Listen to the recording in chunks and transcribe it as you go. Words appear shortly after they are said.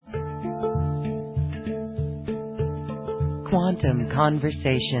Quantum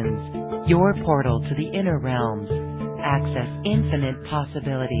Conversations, your portal to the inner realms. Access infinite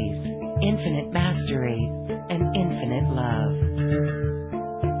possibilities, infinite mastery, and infinite love.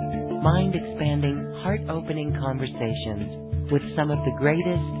 Mind-expanding, heart-opening conversations with some of the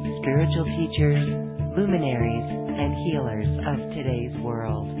greatest spiritual teachers, luminaries, and healers of today's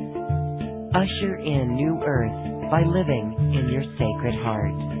world. Usher in new earth by living in your sacred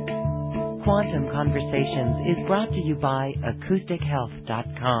heart. Quantum Conversations is brought to you by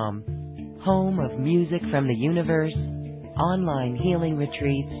AcousticHealth.com, home of music from the universe, online healing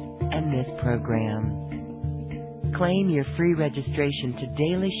retreats, and this program. Claim your free registration to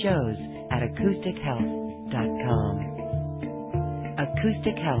daily shows at AcousticHealth.com.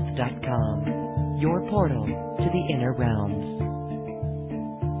 AcousticHealth.com, your portal to the inner realms.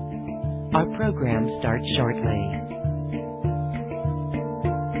 Our program starts shortly.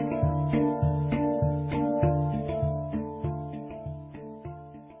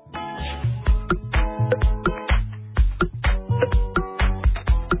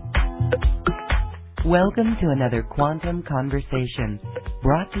 Welcome to another Quantum Conversation,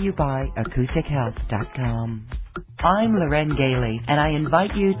 brought to you by AcousticHealth.com. I'm Loren Gailey, and I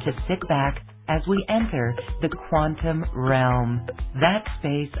invite you to sit back as we enter the quantum realm, that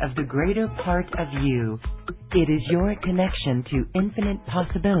space of the greater part of you. It is your connection to infinite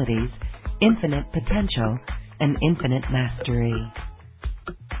possibilities, infinite potential, and infinite mastery.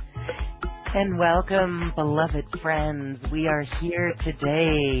 And welcome, beloved friends. We are here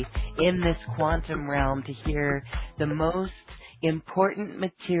today in this quantum realm to hear the most important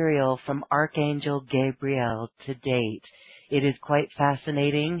material from Archangel Gabriel to date. It is quite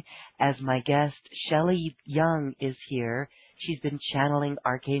fascinating as my guest Shelley Young is here. She's been channeling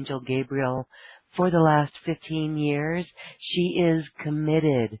Archangel Gabriel for the last 15 years. She is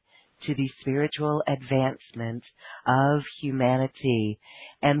committed to the spiritual advancement of humanity.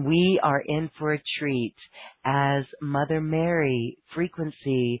 And we are in for a treat as Mother Mary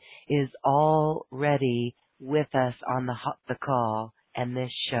frequency is already with us on the call and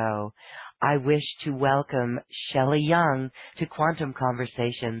this show. I wish to welcome Shelley Young to Quantum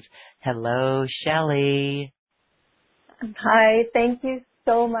Conversations. Hello, Shelley. Hi, thank you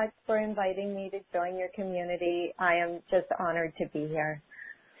so much for inviting me to join your community. I am just honored to be here.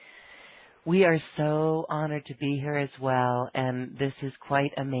 We are so honored to be here as well, and this is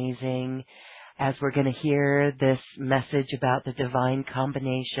quite amazing as we're going to hear this message about the divine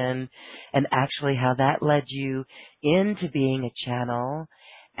combination and actually how that led you into being a channel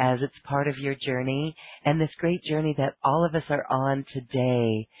as it's part of your journey and this great journey that all of us are on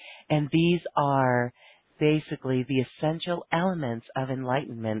today. And these are basically the essential elements of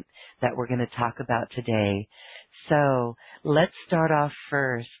enlightenment that we're going to talk about today. So let's start off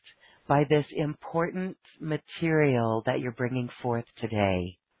first by this important material that you're bringing forth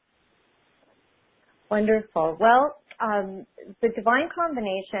today. Wonderful. Well, the divine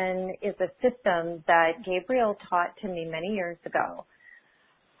combination is a system that Gabriel taught to me many years ago.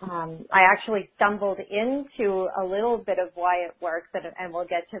 I actually stumbled into a little bit of why it works, and we'll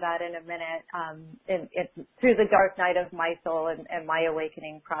get to that in a minute, through the dark night of my soul and my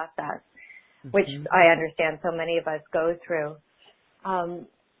awakening process, which I understand so many of us go through.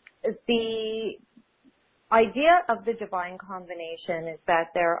 The idea of the divine combination is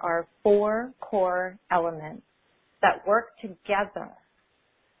that there are 4 core elements that work together.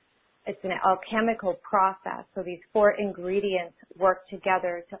 It's an alchemical process, so these 4 ingredients work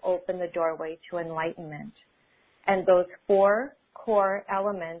together to open the doorway to enlightenment. And those 4 core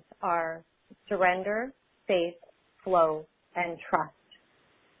elements are surrender, faith, flow, and trust.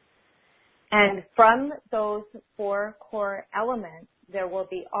 And from those 4 core elements, there will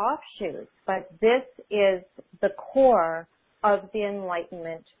be offshoots, but this is the core of the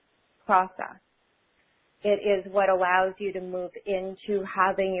enlightenment process. It is what allows you to move into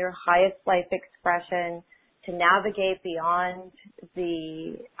having your highest life expression, to navigate beyond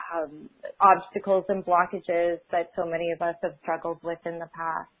the obstacles and blockages that so many of us have struggled with in the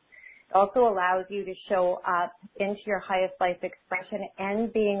past. It also allows you to show up into your highest life expression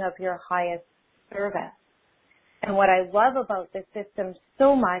and being of your highest service. And what I love about this system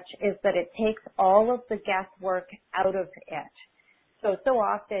so much is that it takes all of the guesswork out of it. So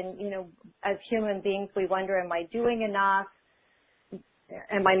often, as human beings, we wonder, am I doing enough?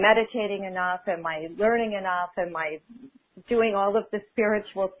 Am I meditating enough? Am I learning enough? Am I doing all of the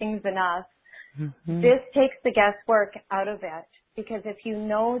spiritual things enough? Mm-hmm. This takes the guesswork out of it, because if you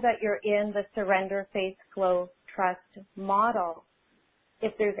know that you're in the surrender, faith, flow, trust model,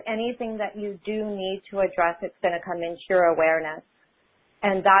 if there's anything that you do need to address, it's going to come into your awareness.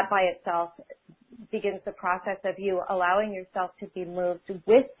 And that by itself begins the process of you allowing yourself to be moved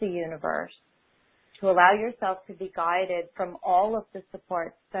with the universe, to allow yourself to be guided from all of the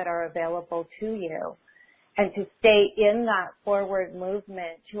supports that are available to you, and to stay in that forward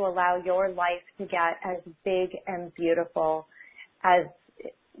movement to allow your life to get as big and beautiful as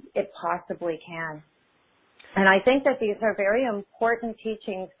it possibly can. And I think that these are very important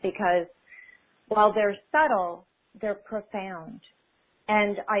teachings because while they're subtle, they're profound.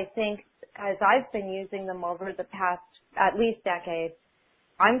 And I think as I've been using them over the past at least decade,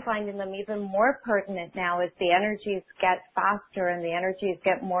 I'm finding them even more pertinent now as the energies get faster and the energies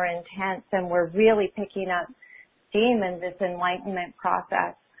get more intense, and we're really picking up steam in this enlightenment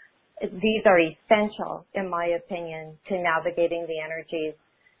process. These are essential, in my opinion, to navigating the energies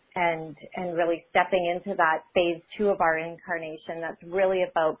and really stepping into that phase 2 of our incarnation that's really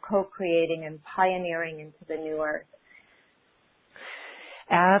about co-creating and pioneering into the new earth.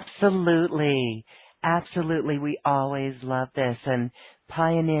 Absolutely. Absolutely. We always love this, and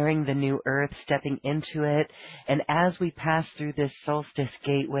pioneering the new earth, stepping into it. And as we pass through this solstice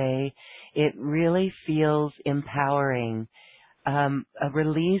gateway, it really feels empowering. A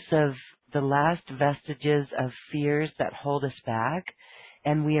release of the last vestiges of fears that hold us back,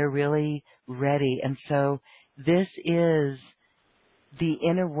 and we are really ready. And so this is the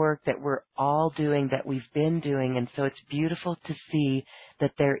inner work that we're all doing, that we've been doing. And so it's beautiful to see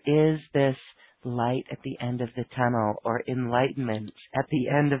that there is this light at the end of the tunnel, or enlightenment at the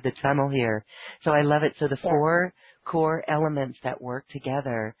end of the tunnel here. So I love it. So the 4 core elements that work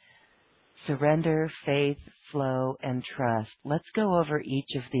together: surrender, faith, flow, and trust. Let's go over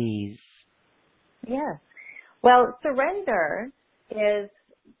each of these. Yes. Well, surrender is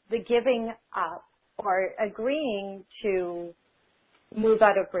the giving up or agreeing to move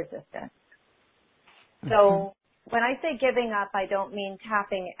out of resistance. So when I say giving up, I don't mean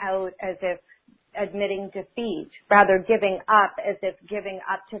tapping out as if admitting defeat, rather giving up as if giving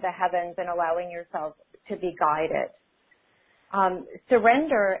up to the heavens and allowing yourself to be guided.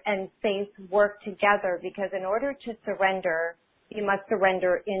 Surrender and faith work together because in order to surrender, you must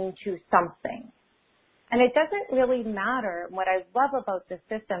surrender into something. And it doesn't really matter. What I love about this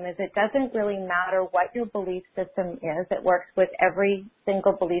system is it doesn't really matter what your belief system is. It works with every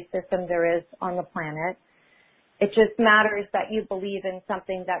single belief system there is on the planet. It just matters that you believe in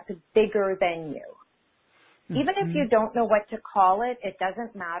something that's bigger than you. Even if you don't know what to call it, it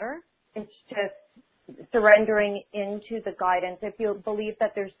doesn't matter. It's just surrendering into the guidance. If you believe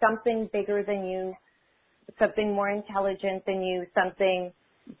that there's something bigger than you, something more intelligent than you, something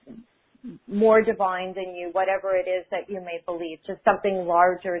more divine than you, whatever it is that you may believe, just something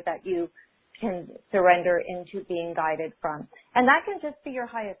larger that you can surrender into being guided from. And that can just be your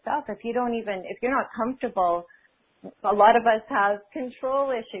highest self. If you're not comfortable, a lot of us have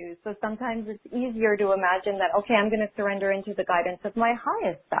control issues. So sometimes it's easier to imagine that, okay, I'm going to surrender into the guidance of my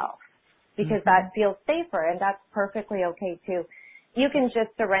highest self because that feels safer, and that's perfectly okay too. You can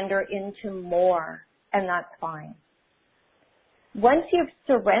just surrender into more, and that's fine. Once you've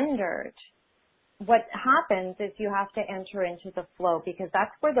surrendered, what happens is you have to enter into the flow because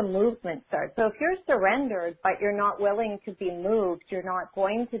that's where the movement starts. So if you're surrendered but you're not willing to be moved, you're not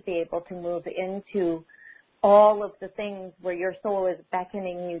going to be able to move into all of the things where your soul is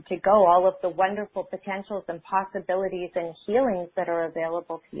beckoning you to go, all of the wonderful potentials and possibilities and healings that are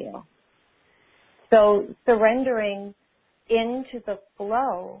available to you. So surrendering into the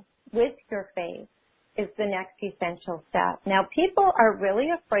flow with your faith is the next essential step. Now, people are really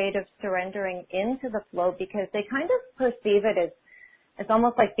afraid of surrendering into the flow because they kind of perceive it as it's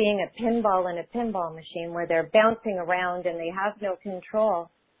almost like being a pinball in a pinball machine where they're bouncing around and they have no control.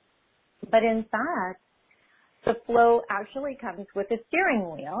 But in fact, the flow actually comes with a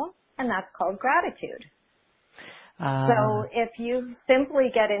steering wheel, and that's called gratitude. So if you simply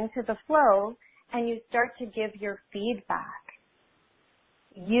get into the flow and you start to give your feedback,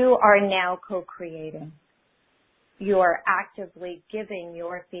 you are now co-creating. You are actively giving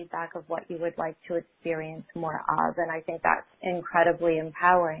your feedback of what you would like to experience more of, and I think that's incredibly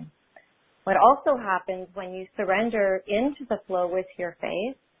empowering. What also happens when you surrender into the flow with your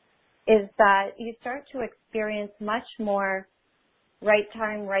faith is that you start to experience much more right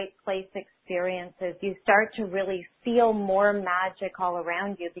time, right place experiences. You start to really feel more magic all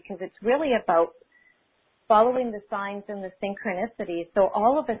around you because it's really about following the signs and the synchronicities. So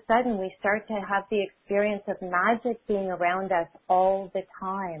all of a sudden we start to have the experience of magic being around us all the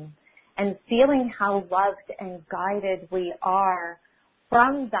time and feeling how loved and guided we are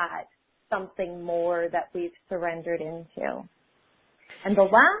from that something more that we've surrendered into. And the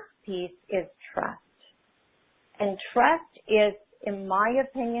last piece is trust. And trust is in my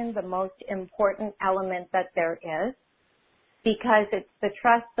opinion, the most important element that there is, because it's the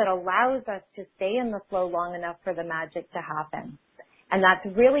trust that allows us to stay in the flow long enough for the magic to happen. And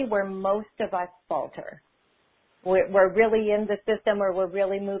that's really where most of us falter. We're really in the system where we're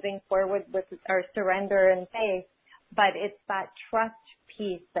really moving forward with our surrender and faith, but it's that trust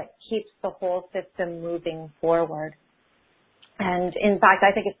piece that keeps the whole system moving forward. And in fact,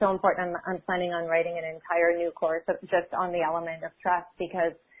 I think it's so important. I'm planning on writing an entire new course just on the element of trust,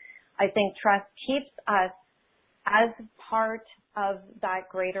 because I think trust keeps us as part of that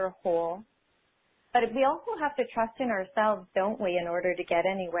greater whole. But we also have to trust in ourselves, don't we, in order to get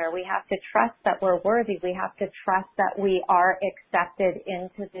anywhere? We have to trust that we're worthy. We have to trust that we are accepted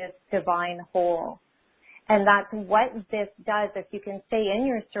into this divine whole. And that's what this does. If you can stay in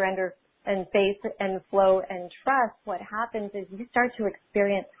your surrender and faith and flow and trust, what happens is you start to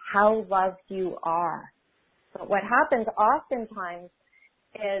experience how loved you are. But what happens oftentimes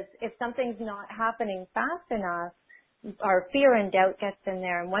is if something's not happening fast enough, our fear and doubt gets in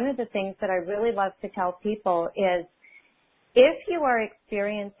there. And one of the things that I really love to tell people is if you are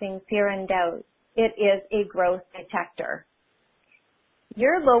experiencing fear and doubt, it is a growth detector.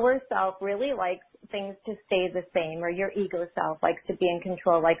 Your lower self really likes things to stay the same, or your ego self likes to be in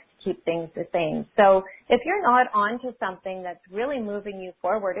control, likes to keep things the same. So if you're not onto something that's really moving you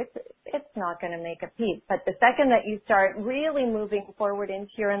forward, it's not going to make a peep. But the second that you start really moving forward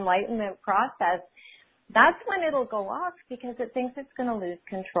into your enlightenment process, that's when it'll go off, because it thinks it's going to lose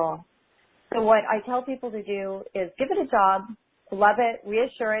control. So what I tell people to do is give it a job, love it,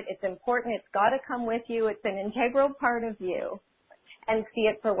 reassure it, it's important, it's got to come with you, it's an integral part of you, and see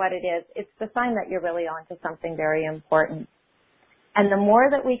it for what it is. It's the sign that you're really onto something very important. And the more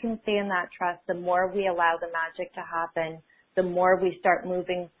that we can stay in that trust, the more we allow the magic to happen, the more we start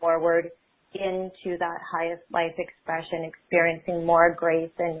moving forward into that highest life expression, experiencing more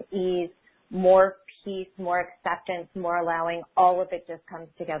grace and ease, more peace, more acceptance, more allowing. All of it just comes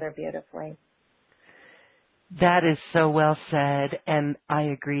together beautifully. That is so well said, and I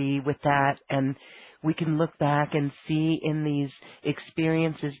agree with that. And we can look back and see in these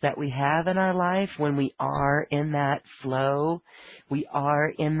experiences that we have in our life, when we are in that flow, we are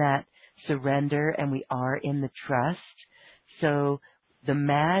in that surrender, and we are in the trust. So the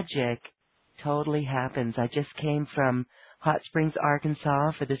magic totally happens. I just came from Hot Springs,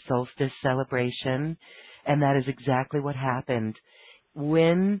 Arkansas for the solstice celebration, and that is exactly what happened.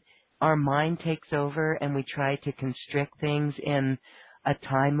 When our mind takes over and we try to constrict things in a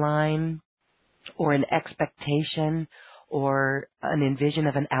timeline or an expectation or an envision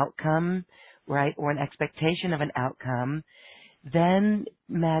of an outcome, right, or an expectation of an outcome, then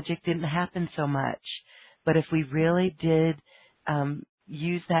magic didn't happen so much. But if we really did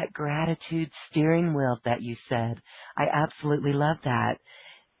use that gratitude steering wheel that you said, I absolutely love that.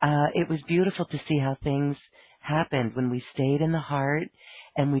 It was beautiful to see how things happened when we stayed in the heart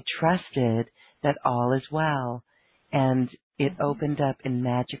and we trusted that all is well. And it opened up in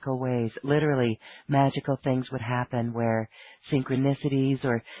magical ways. Literally, magical things would happen where synchronicities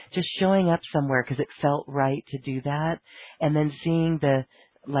or just showing up somewhere because it felt right to do that. And then seeing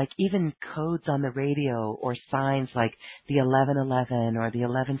like even codes on the radio or signs like the 1111 or the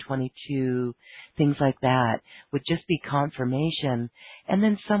 1122, things like that would just be confirmation. And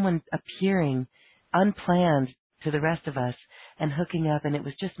then someone appearing unplanned to the rest of us and hooking up, and it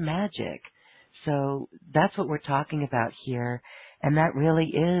was just magic. So that's what we're talking about here, and that really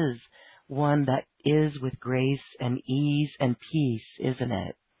is one that is with grace and ease and peace, isn't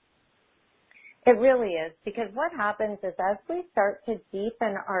it? It really is, because what happens is as we start to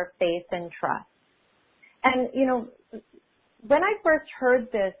deepen our faith and trust, and when I first heard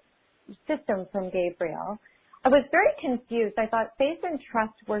this system from Gabriel, I was very confused. I thought faith and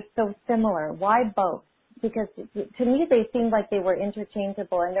trust were so similar. Why both? Because to me they seemed like they were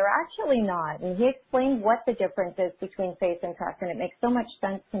interchangeable, and they're actually not. And he explained what the difference is between faith and trust, and it makes so much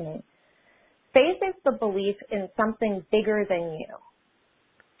sense to me. Faith is the belief in something bigger than you.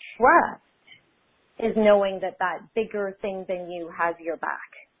 Trust is knowing that that bigger thing than you has your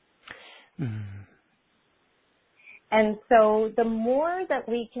back. Mm. And so the more that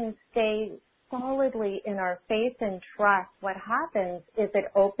we can stay solidly in our faith and trust, what happens is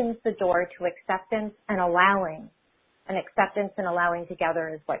it opens the door to acceptance and allowing. And acceptance and allowing together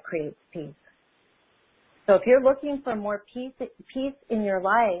is what creates peace. So if you're looking for more peace in your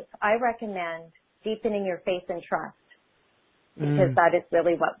life, I recommend deepening your faith and trust, because that is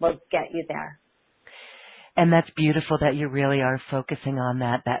really what will get you there. And that's beautiful that you really are focusing on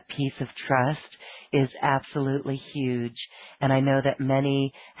that piece of trust is absolutely huge. And I know that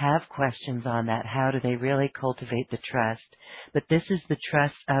many have questions on that. How do they really cultivate the trust? But this is the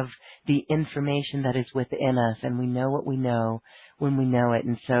trust of the information that is within us, and we know what we know when we know it.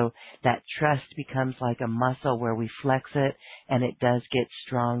 And so that trust becomes like a muscle where we flex it and it does get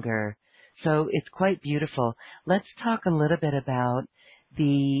stronger. So it's quite beautiful. Let's talk a little bit about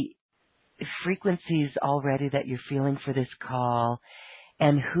the frequencies already that you're feeling for this call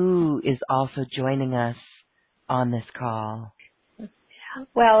and who is also joining us on this call.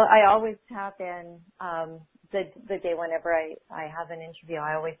 Well, I always tap in the day whenever I have an interview.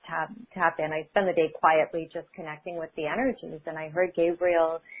 I always tap in. I spend the day quietly just connecting with the energies. And I heard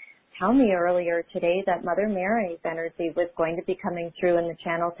Gabriel tell me earlier today that Mother Mary's energy was going to be coming through in the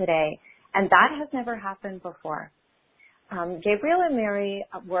channel today. And that has never happened before. Gabriel and Mary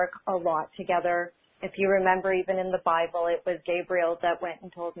work a lot together. If you remember, even in the Bible, it was Gabriel that went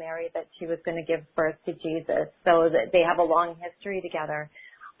and told Mary that she was going to give birth to Jesus. So that they have a long history together.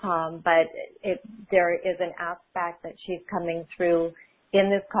 But there is an aspect that she's coming through in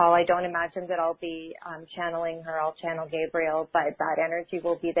this call. I don't imagine that I'll be channeling her. I'll channel Gabriel, but that energy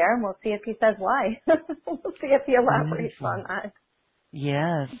will be there, and we'll see if he says why. We'll see if he elaborates on that.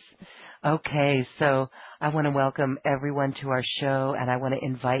 Yes. Okay, so I want to welcome everyone to our show, and I want to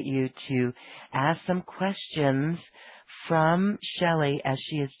invite you to ask some questions from Shelley as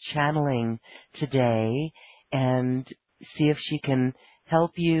she is channeling today and see if she can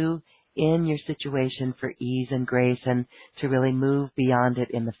help you in your situation for ease and grace and to really move beyond it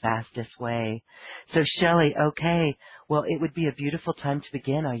in the fastest way. So Shelley, okay, well, it would be a beautiful time to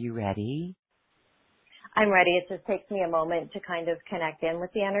begin. Are you ready? I'm ready. It just takes me a moment to kind of connect in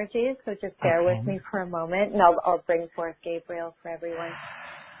with the energies, so just bear with me for a moment, and I'll bring forth Gabriel for everyone.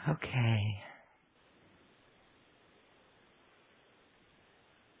 Okay.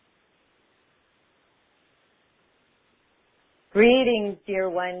 Greetings, dear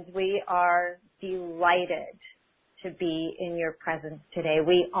ones. We are delighted to be in your presence today.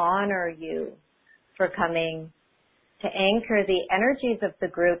 We honor you for coming to anchor the energies of the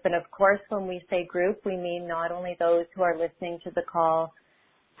group. And of course, when we say group, we mean not only those who are listening to the call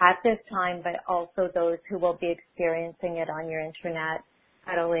at this time, but also those who will be experiencing it on your internet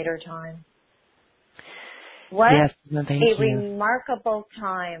at a later time. What a remarkable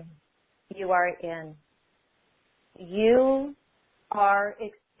time you are in. You are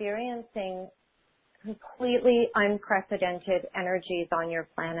experiencing completely unprecedented energies on your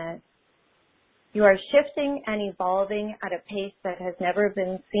planet. You are shifting and evolving at a pace that has never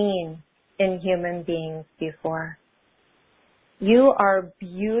been seen in human beings before. You are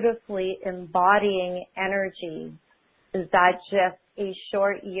beautifully embodying energies that just a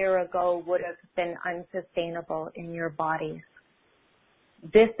short year ago would have been unsustainable in your bodies.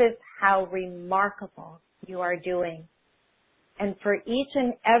 This is how remarkable you are doing. And for each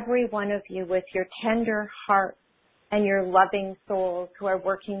and every one of you with your tender heart and your loving souls who are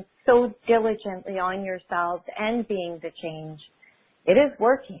working so diligently on yourselves and being the change, it is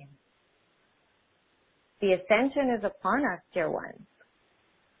working. The ascension is upon us, dear ones.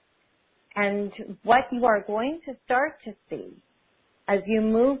 And what you are going to start to see as you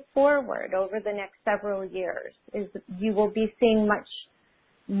move forward over the next several years is you will be seeing much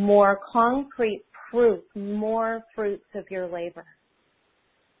more concrete proof, more fruits of your labor.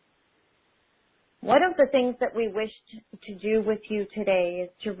 One of the things that we wish to do with you today is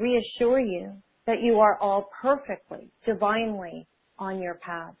to reassure you that you are all perfectly, divinely on your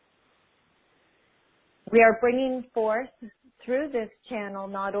path. We are bringing forth through this channel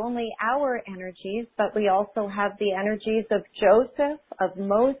not only our energies, but we also have the energies of Joseph, of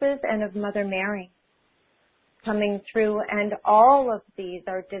Moses, and of Mother Mary coming through, and all of these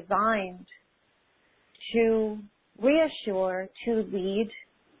are designed to reassure, to lead,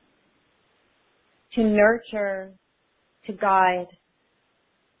 to nurture, to guide,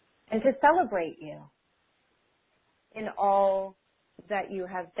 and to celebrate you in all that you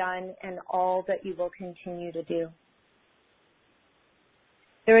have done and all that you will continue to do.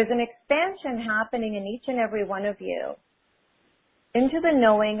 There is an expansion happening in each and every one of you into the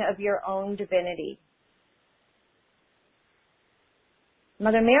knowing of your own divinity.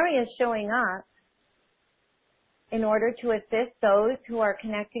 Mother Mary is showing up in order to assist those who are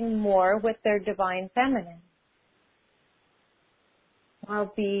connecting more with their divine feminine.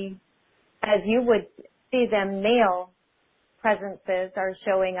 While as you would see them, male presences are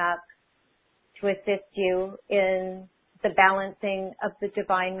showing up to assist you in the balancing of the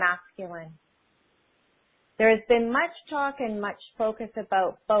divine masculine. There has been much talk and much focus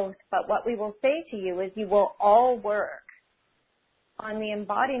about both, but what we will say to you is you will all work on the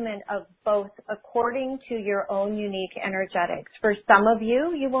embodiment of both according to your own unique energetics. For some of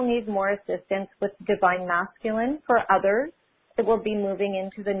you, you will need more assistance with divine masculine. For others, it will be moving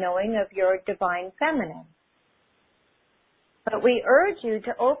into the knowing of your divine feminine. But we urge you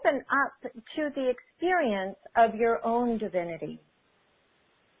to open up to the experience of your own divinity.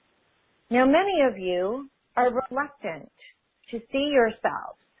 Now, many of you are reluctant to see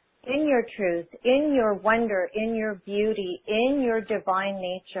yourselves in your truth, in your wonder, in your beauty, in your divine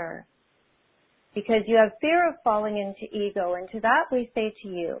nature, because you have fear of falling into ego. And to that we say to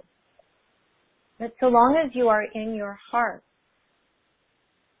you that so long as you are in your heart,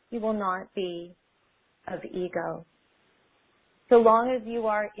 you will not be of ego. So long as you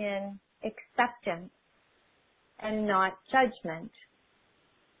are in acceptance and not judgment,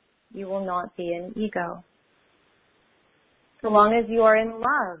 you will not be in ego. So long as you are in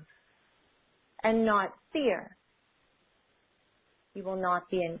love and not fear, you will not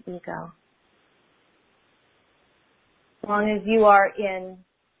be in ego. As long as you are in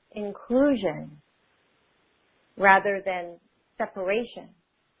inclusion rather than separation,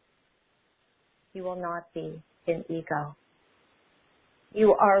 you will not be in ego.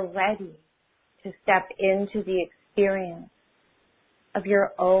 You are ready to step into the experience of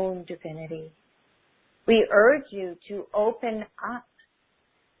your own divinity. We urge you to open up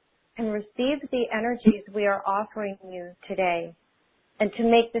and receive the energies we are offering you today, and to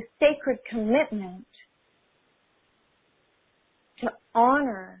make the sacred commitment to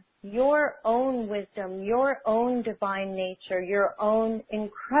honor your own wisdom, your own divine nature, your own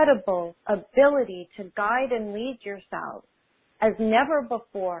incredible ability to guide and lead yourself as never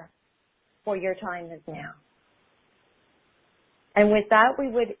before, for your time is now. And with that, we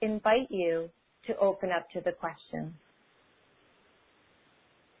would invite you to open up to the questions.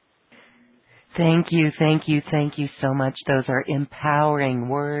 Thank you, thank you, thank you so much. Those are empowering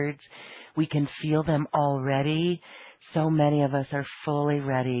words. We can feel them already. So many of us are fully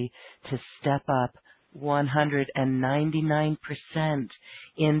ready to step up 199%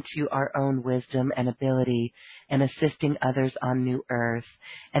 into our own wisdom and ability and assisting others on New Earth.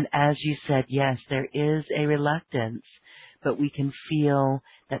 And as you said, yes, there is a reluctance, but we can feel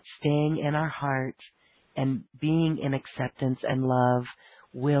that staying in our heart and being in acceptance and love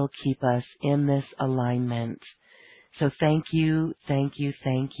will keep us in this alignment. So thank you, thank you,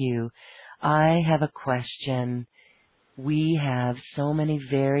 thank you. I have a question. We have so many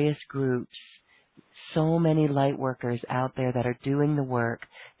various groups, so many light workers out there that are doing the work,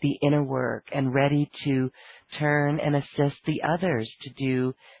 the inner work, and ready to turn and assist the others to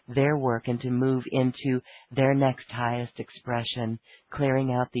do their work and to move into their next highest expression,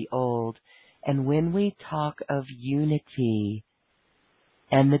 clearing out the old. And when we talk of unity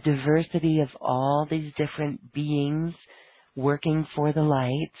and the diversity of all these different beings working for the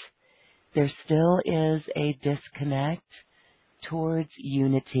light, there still is a disconnect towards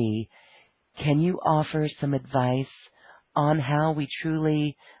unity. Can you offer some advice on how we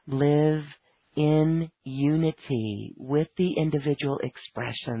truly live in unity with the individual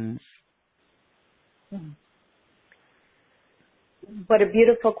expressions? What a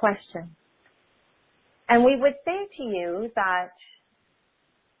beautiful question. And we would say to you that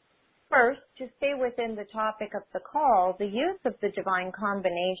first, to stay within the topic of the call, the use of the divine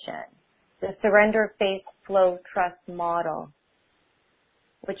combination, the surrender, faith, flow, trust model,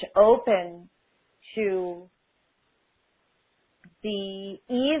 which opens to the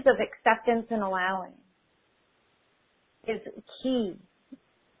ease of acceptance and allowing, is key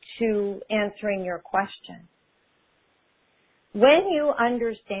to answering your question. When you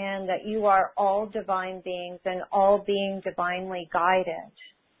understand that you are all divine beings and all being divinely guided,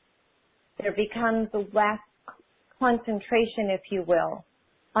 there becomes less concentration, if you will,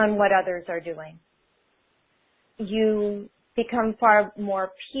 on what others are doing. You become far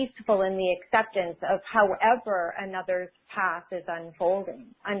more peaceful in the acceptance of however another's path is unfolding,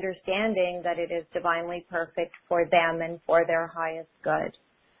 understanding that it is divinely perfect for them and for their highest good.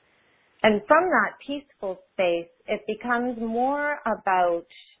 And from that peaceful space, it becomes more about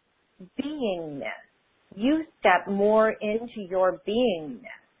beingness. You step more into your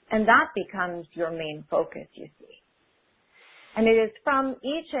beingness, and that becomes your main focus, you see. And it is from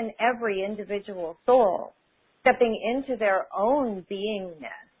each and every individual soul stepping into their own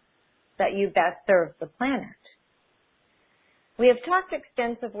beingness that you best serve the planet. We have talked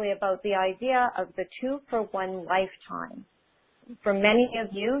extensively about the idea of the 2-for-1 lifetime. For many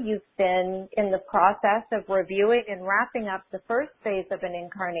of you, you've been in the process of reviewing and wrapping up the first phase of an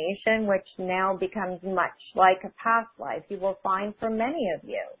incarnation, which now becomes much like a past life. You will find for many of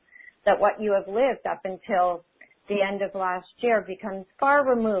you that what you have lived up until the end of last year becomes far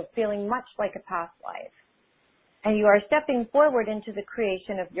removed, feeling much like a past life. And you are stepping forward into the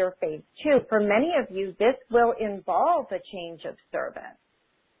creation of your phase 2. For many of you, this will involve a change of service.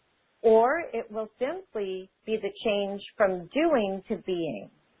 Or it will simply be the change from doing to being.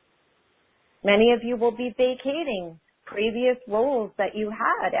 Many of you will be vacating previous roles that you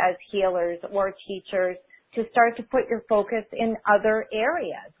had as healers or teachers to start to put your focus in other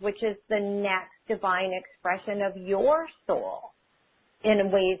areas, which is the next divine expression of your soul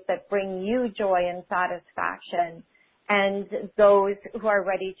in ways that bring you joy and satisfaction. And those who are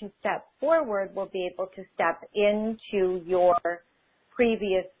ready to step forward will be able to step into your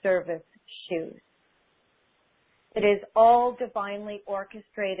previous service shoes. It is all divinely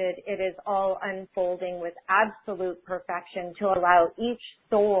orchestrated. It is all unfolding with absolute perfection to allow each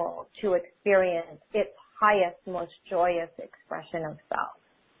soul to experience its highest, most joyous expression of self.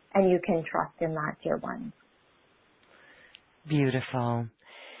 And you can trust in that, dear ones. Beautiful.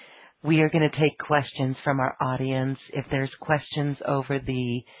 We are going to take questions from our audience. If there's questions over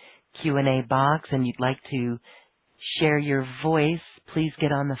the Q&A box and you'd like to share your voice, please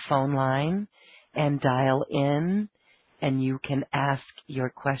get on the phone line and dial in, and you can ask your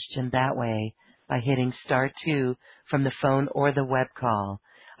question that way by hitting *2 from the phone or the web call.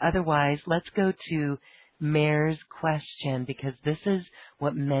 Otherwise, let's go to Mare's question, because this is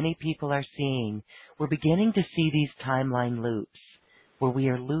what many people are seeing. We're beginning to see these timeline loops where we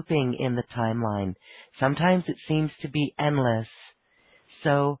are looping in the timeline. Sometimes it seems to be endless.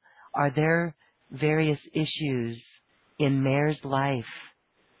 So are there various issues in Mare's life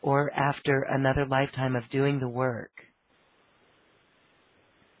or after another lifetime of doing the work?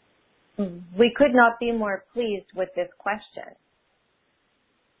 We could not be more pleased with this question,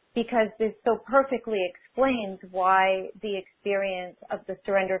 because this so perfectly explains why the experience of the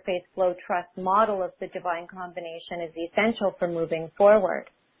Surrender, Faith, Flow, Trust model of the divine combination is essential for moving forward.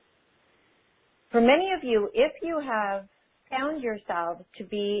 For many of you, if you have found yourselves to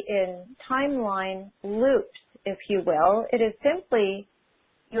be in timeline loops, if you will, it is simply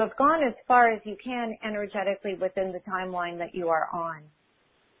you have gone as far as you can energetically within the timeline that you are on.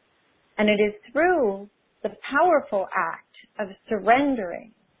 And it is through the powerful act of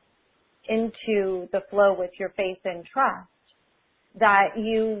surrendering into the flow with your faith and trust that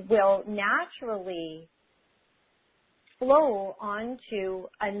you will naturally flow onto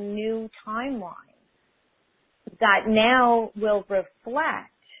a new timeline that now will reflect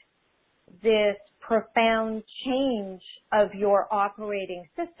this profound change of your operating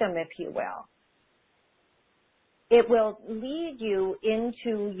system, if you will. It will lead you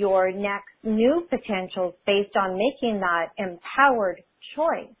into your next new potentials based on making that empowered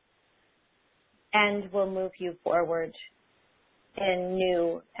choice, and will move you forward in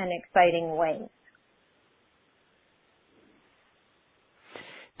new and exciting ways.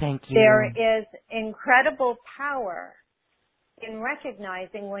 Thank you. There is incredible power in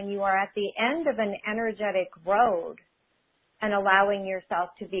recognizing when you are at the end of an energetic road and allowing yourself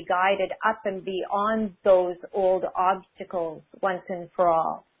to be guided up and beyond those old obstacles once and for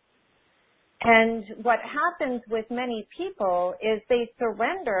all. And what happens with many people is they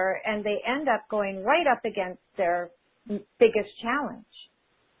surrender and they end up going right up against their biggest challenge.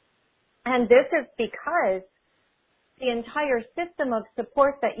 And this is because the entire system of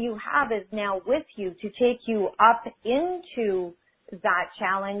support that you have is now with you to take you up into that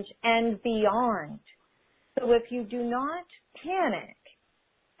challenge and beyond. So if you do not panic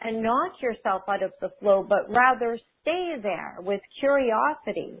and knock yourself out of the flow, but rather stay there with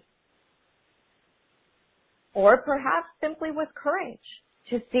curiosity, or perhaps simply with courage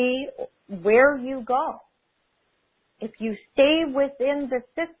to see where you go. If you stay within the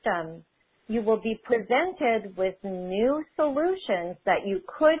system, you will be presented with new solutions that you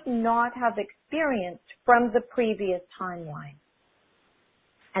could not have experienced from the previous timeline.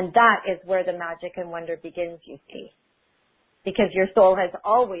 And that is where the magic and wonder begins, you see. Because your soul has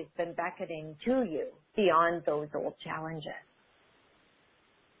always been beckoning to you beyond those old challenges.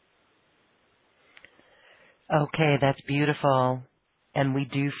 Okay, that's beautiful. And we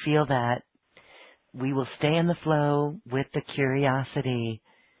do feel that. We will stay in the flow with the curiosity.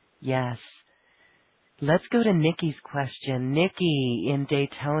 Yes. Let's go to Nikki's question. Nikki in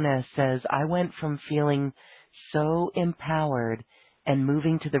Daytona says, I went from feeling so empowered and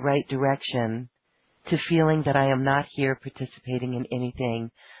moving to the right direction to feeling that I am not here participating in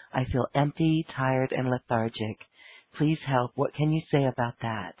anything. I feel empty, tired, and lethargic. Please help. What can you say about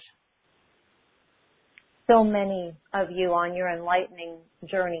that? So many of you on your enlightening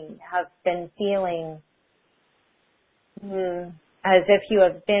journey have been feeling as if you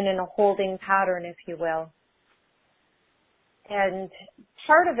have been in a holding pattern, if you will. And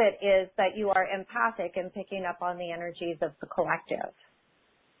part of it is that you are empathic and picking up on the energies of the collective.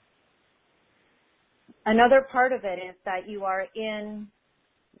 Another part of it is that you are in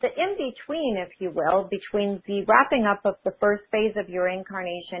the in-between, if you will, between the wrapping up of the first phase of your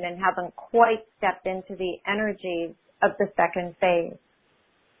incarnation and haven't quite stepped into the energies of the second phase.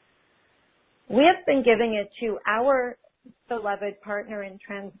 We have been giving it to our beloved partner in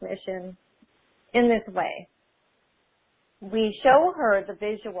transmission in this way. We show her the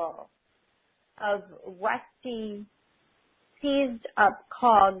visual of rusty, seized up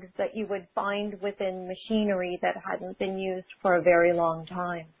cogs that you would find within machinery that hadn't been used for a very long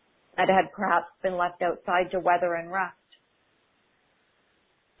time, that had perhaps been left outside to weather and rust.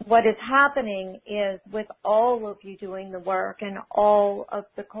 What is happening is, with all of you doing the work and all of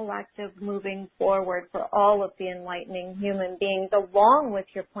the collective moving forward for all of the enlightening human beings, along with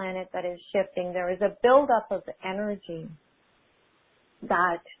your planet that is shifting, there is a buildup of energy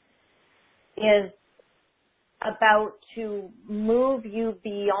that is about to move you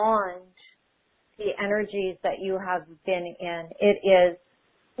beyond the energies that you have been in. It is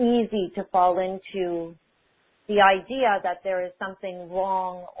easy to fall into the idea that there is something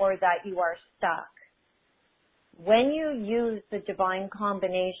wrong or that you are stuck. When you use the divine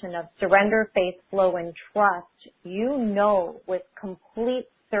combination of surrender, faith, flow, and trust, you know with complete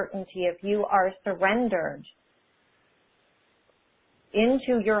certainty if you are surrendered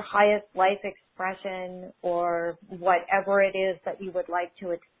into your highest life expression or whatever it is that you would like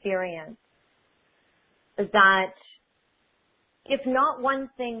to experience, that if not one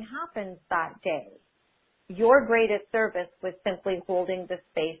thing happens that day, your greatest service was simply holding the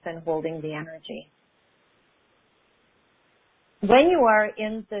space and holding the energy. When you are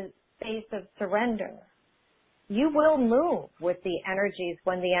in the space of surrender, you will move with the energies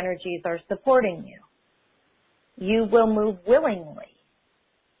when the energies are supporting you. You will move willingly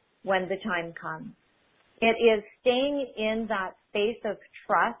when the time comes. It is staying in that space of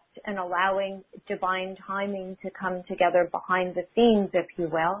trust and allowing divine timing to come together behind the scenes, if you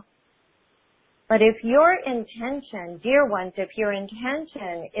will. But if your intention, dear ones, if your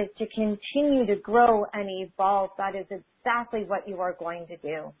intention is to continue to grow and evolve, that is exactly what you are going to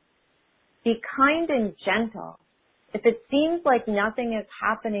do. Be kind and gentle. If it seems like nothing is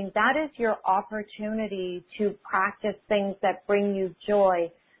happening, that is your opportunity to practice things that bring you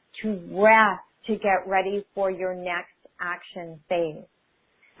joy, to rest, to get ready for your next action phase.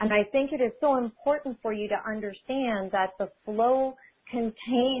 And I think it is so important for you to understand that the flow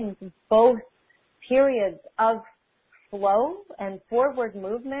contains both periods of flow and forward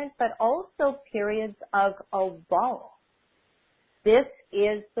movement, but also periods of a lull. This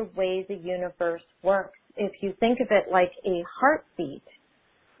is the way the universe works. If you think of it like a heartbeat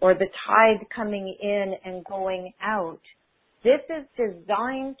or the tide coming in and going out, this is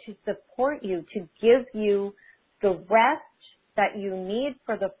designed to support you, to give you the rest that you need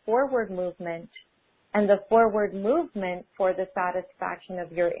for the forward movement and the forward movement for the satisfaction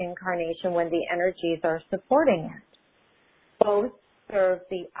of your incarnation when the energies are supporting it. Both serve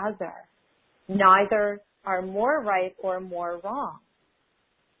the other. Neither are more right or more wrong.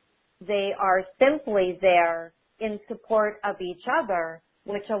 They are simply there in support of each other,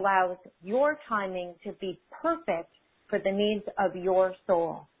 which allows your timing to be perfect for the needs of your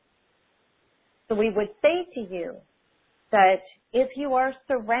soul. So we would say to you that if you are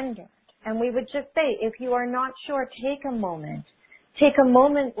surrendered, and we would just say, if you are not sure, take a moment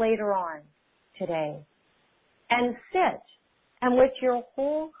later on today and sit and with your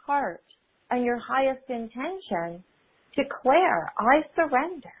whole heart and your highest intention declare, I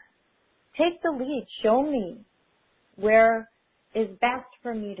surrender. Take the lead. Show me where is best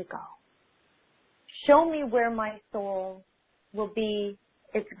for me to go. Show me where my soul will be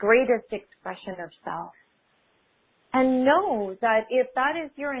its greatest expression of self. And know that if that is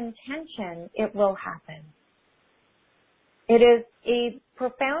your intention, it will happen. It is a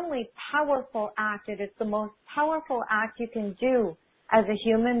profoundly powerful act. It is the most powerful act you can do as a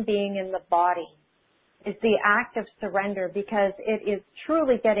human being in the body. It's the act of surrender, because it is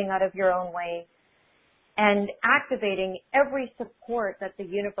truly getting out of your own way and activating every support that the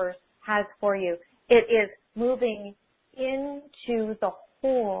universe has for you. It is moving into the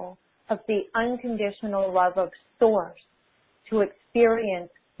whole of the unconditional love of Source to experience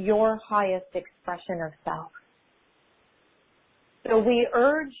your highest expression of self. So we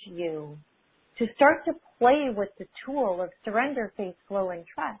urge you to start to play with the tool of surrender, faith, flow, and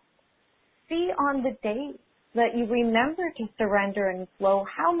trust. See on the days that you remember to surrender and flow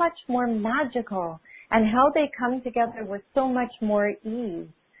how much more magical and how they come together with so much more ease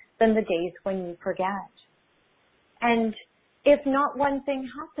than the days when you forget. And If not one thing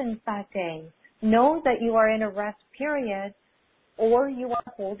happens that day, know that you are in a rest period, or you are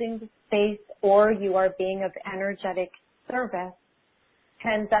holding the space, or you are being of energetic service,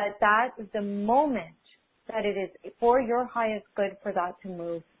 and that is the moment that it is for your highest good for that to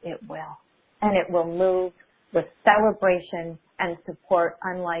move, it will. And it will move with celebration and support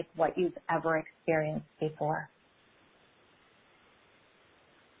unlike what you've ever experienced before.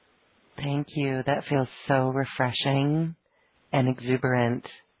 Thank you. That feels so refreshing and exuberant.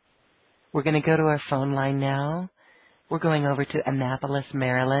 We're going to go to our phone line now. We're going over to Annapolis,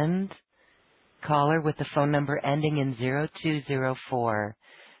 Maryland. Caller with the phone number ending in 0204.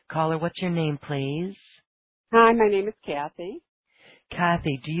 Caller, what's your name, please? Hi, my name is Kathy.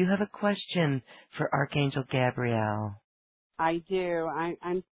 Kathy, do you have a question for Archangel Gabriel? I do.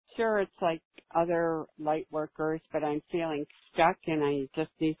 I'm sure it's like other light workers, but I'm feeling stuck and I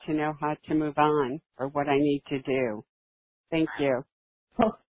just need to know how to move on or what I need to do. Thank you.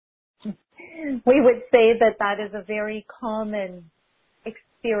 We would say that that is a very common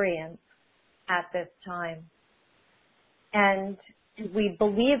experience at this time. And we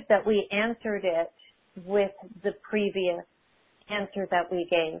believe that we answered it with the previous answer that we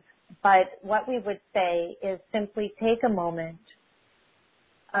gave. But what we would say is simply take a moment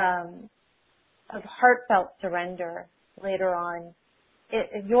of heartfelt surrender later on.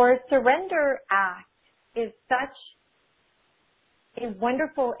 Your surrender act is such a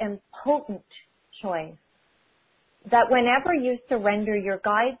wonderful and potent choice that whenever you surrender, your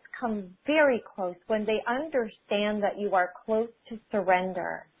guides come very close. When they understand that you are close to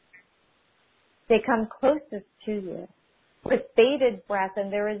surrender, they come closest to you with bated breath,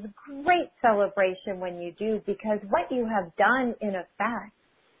 and there is great celebration when you do, because what you have done in effect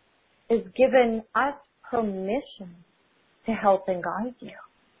is given us permission to help and guide you.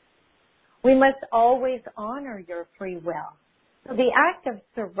 We must always honor your free will. So the act of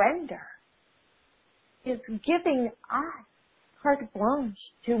surrender is giving us carte blanche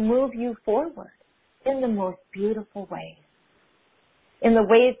to move you forward in the most beautiful ways, in the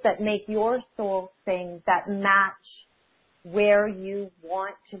ways that make your soul sing, that match where you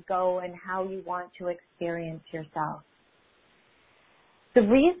want to go and how you want to experience yourself. The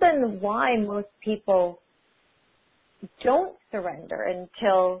reason why most people don't surrender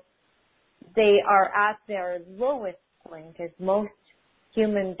until they are at their lowest point is most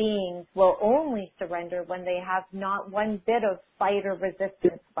human beings will only surrender when they have not one bit of fight or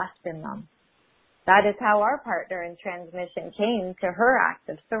resistance left in them. That is how our partner in transmission came to her act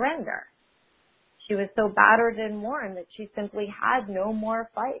of surrender. She was so battered and worn that she simply had no more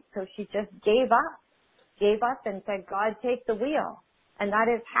fight, so she just gave up and said, God, take the wheel. And that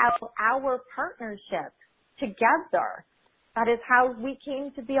is how our partnership together, that is how we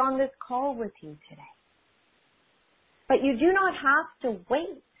came to be on this call with you today. But you do not have to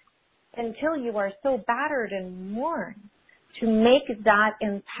wait until you are so battered and worn to make that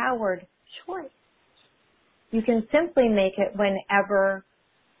empowered choice. You can simply make it whenever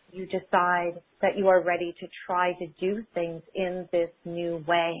you decide that you are ready to try to do things in this new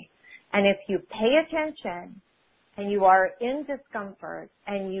way. And if you pay attention and you are in discomfort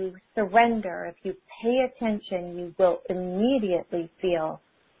and you surrender, if you pay attention, you will immediately feel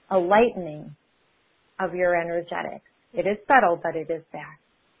a lightening of your energetics. It is subtle, but it is there.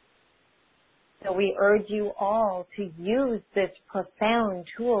 So we urge you all to use this profound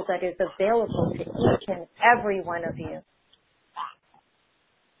tool that is available to each and every one of you.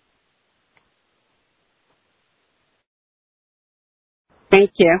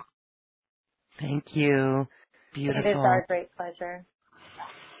 Thank you. Thank you. Beautiful. It is our great pleasure.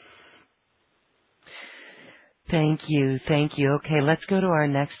 Thank you. Thank you. Okay, let's go to our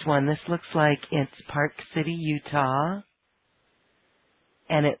next one. This looks like it's Park City, Utah.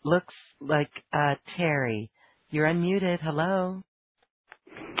 And it looks like Terry. You're unmuted. Hello.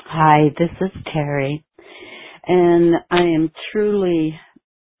 Hi, this is Terry. And I am truly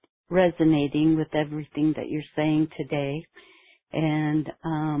resonating with everything that you're saying today.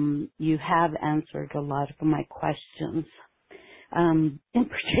 And you have answered a lot of my questions. In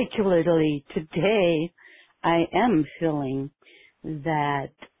particularly today, I am feeling that,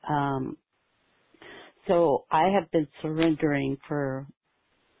 so I have been surrendering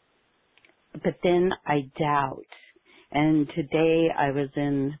but then I doubt. And today I was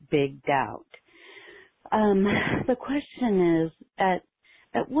in big doubt. The question is,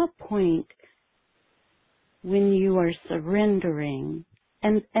 at what point when you are surrendering,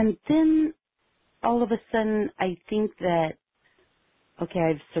 and then all of a sudden I think that, okay,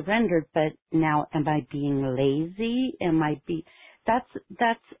 I've surrendered, but now am I being lazy?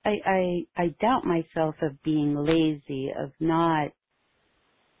 I doubt myself of being lazy, of not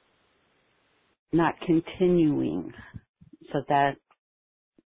continuing. So that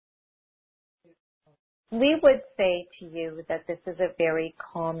we would say to you that this is a very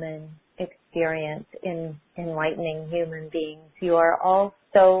common experience in enlightening human beings. You are all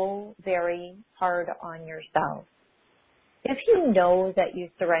so very hard on yourself. If you know that you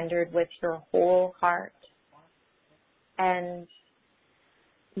surrendered with your whole heart and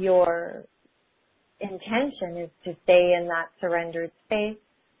your intention is to stay in that surrendered space,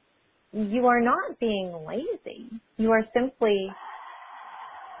 you are not being lazy. You are simply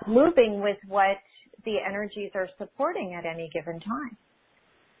moving with what the energies are supporting at any given time.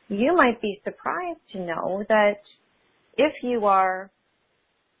 You might be surprised to know that if you are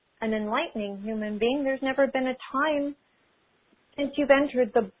an enlightening human being, there's never been a time since you've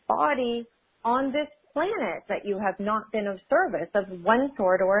entered the body on this planet that you have not been of service of one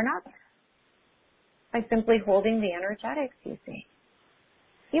sort or another by simply holding the energetics, you see.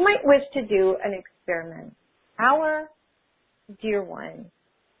 You might wish to do an experiment. Our dear one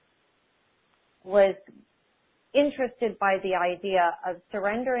was interested by the idea of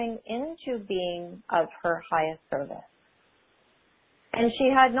surrendering into being of her highest service. And she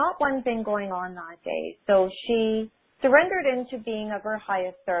had not one thing going on that day, so she surrendered into being of her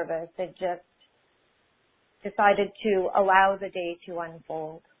highest service and just decided to allow the day to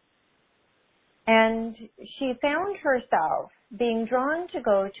unfold. And she found herself being drawn to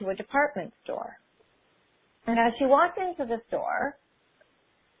go to a department store. And as she walked into the store,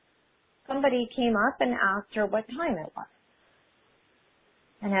 somebody came up and asked her what time it was.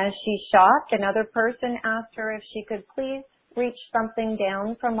 And as she shopped, another person asked her if she could please reach something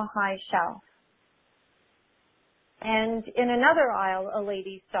down from a high shelf. And in another aisle, a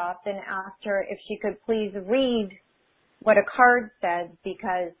lady stopped and asked her if she could please read what a card said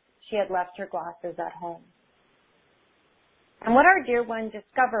because she had left her glasses at home. And what our dear one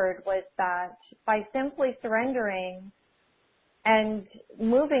discovered was that by simply surrendering and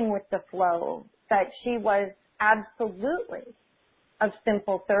moving with the flow, that she was absolutely of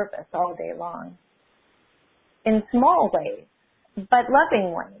simple service all day long in small ways, but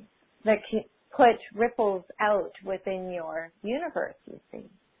loving ways that put ripples out within your universe, you see.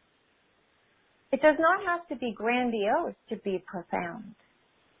 It does not have to be grandiose to be profound.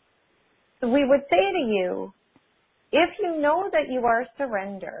 So we would say to you, if you know that you are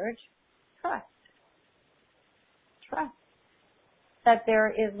surrendered, trust. Trust that there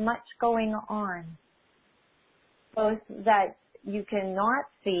is much going on, both that you cannot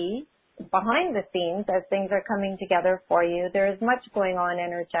see behind the scenes as things are coming together for you. There is much going on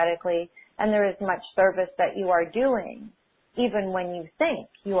energetically, and there is much service that you are doing, even when you think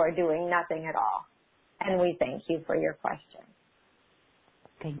you are doing nothing at all. And we thank you for your question.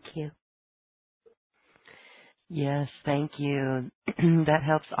 Thank you. Yes, thank you. That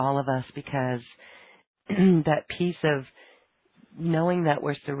helps all of us because that piece of knowing that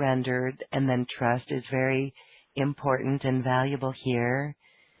we're surrendered and then trust is very important and valuable here,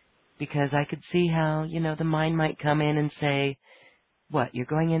 because I could see how, the mind might come in and say, what, you're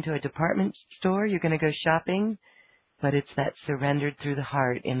going into a department store? You're going to go shopping? But it's that surrendered through the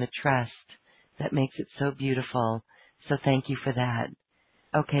heart in the trust that makes it so beautiful. So thank you for that.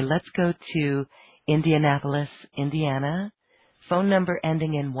 Okay, let's go to Indianapolis, Indiana. Phone number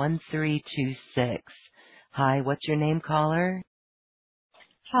ending in 1326. Hi, what's your name, caller?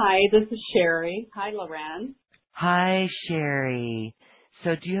 Hi, this is Sherry. Hi, Loren. Hi, Sherry.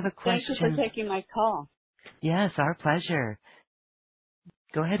 So do you have a question? Thank you for taking my call. Yes, our pleasure.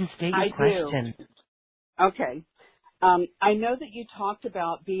 Go ahead and state your question. Okay. I know that you talked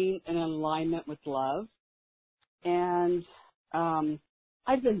about being in alignment with love, and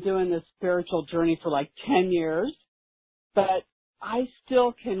I've been doing this spiritual journey for like 10 years, but I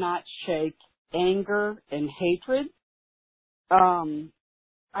still cannot shake anger and hatred.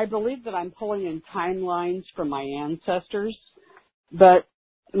 I believe that I'm pulling in timelines from my ancestors, but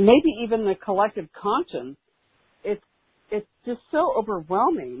maybe even the collective conscience. It's just so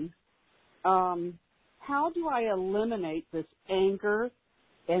overwhelming. How do I eliminate this anger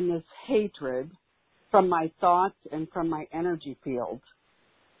and this hatred from my thoughts and from my energy field?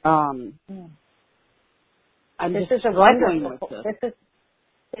 I'm This just is a struggling wonderful. with this.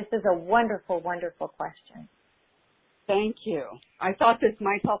 This is a wonderful, wonderful question. Thank you. I thought this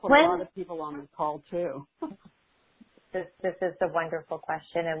might help a lot of people on the call too. This is a wonderful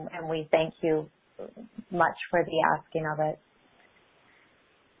question, and we thank you much for the asking of it.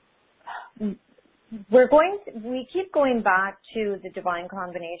 we keep going back to the divine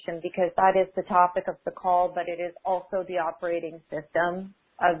combination because that is the topic of the call, but it is also the operating system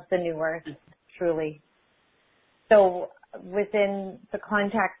of the new earth, truly. So within the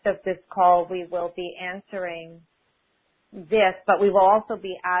context of this call, we will be answering this, but we will also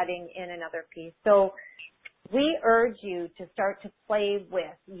be adding in another piece. So we urge you to start to play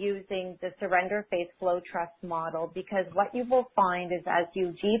with using the Surrender, Faith, Flow, Trust model, because what you will find is as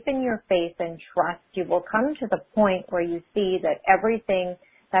you deepen your faith and trust, you will come to the point where you see that everything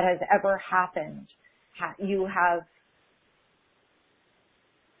that has ever happened, you have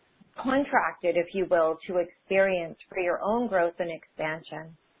contracted, if you will, to experience for your own growth and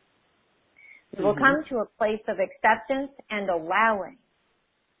expansion. You will come to a place of acceptance and allowing,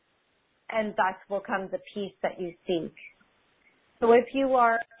 and thus will come the peace that you seek. So if you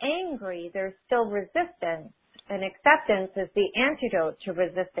are angry, there's still resistance, and acceptance is the antidote to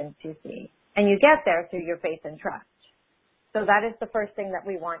resistance, you see. And you get there through your faith and trust. So that is the first thing that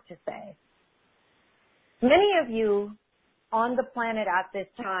we want to say. Many of you on the planet at this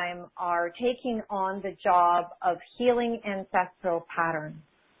time are taking on the job of healing ancestral patterns.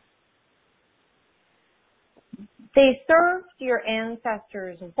 They served your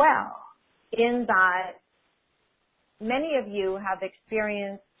ancestors well in that many of you have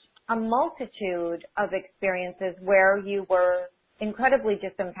experienced a multitude of experiences where you were incredibly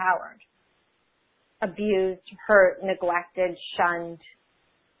disempowered, abused, hurt, neglected, shunned,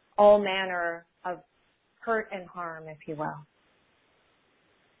 all manner of hurt and harm, if you will.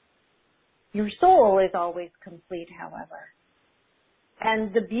 Your soul is always complete, however.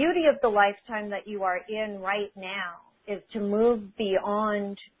 And the beauty of the lifetime that you are in right now is to move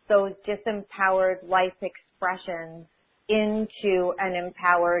beyond those disempowered life expressions into an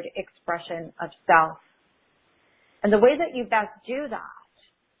empowered expression of self. And the way that you best do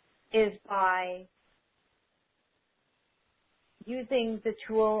that is by using the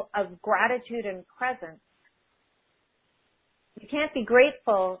tool of gratitude and presence. You can't be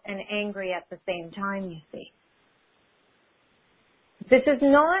grateful and angry at the same time, you see. This is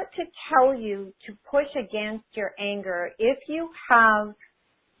not to tell you to push against your anger. If you have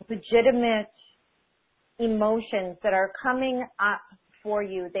legitimate emotions that are coming up for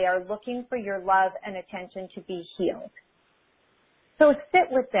you, they are looking for your love and attention to be healed. So sit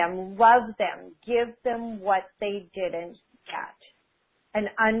with them, love them, give them what they didn't get, and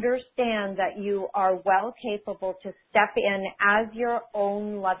understand that you are well capable to step in as your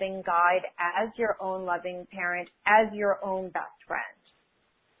own loving guide, as your own loving parent, as your own best friend,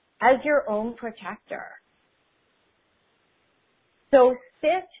 as your own protector. So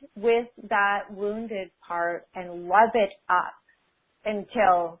sit with that wounded part and love it up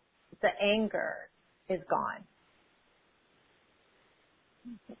until the anger is gone.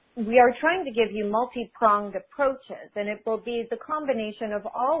 We are trying to give you multi-pronged approaches, and it will be the combination of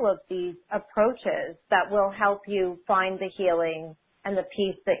all of these approaches that will help you find the healing and the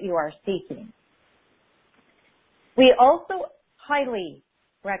peace that you are seeking. We also highly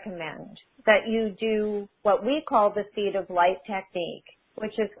recommend that you do what we call the Seed of Light technique,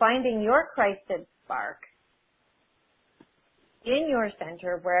 which is finding your Christed spark in your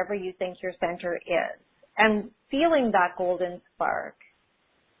center, wherever you think your center is, and feeling that golden spark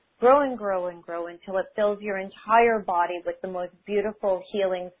grow and grow and grow until it fills your entire body with the most beautiful,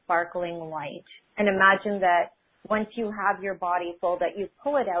 healing, sparkling light. And imagine that once you have your body full, that you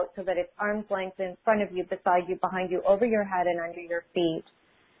pull it out so that it's arm's length in front of you, beside you, behind you, over your head and under your feet,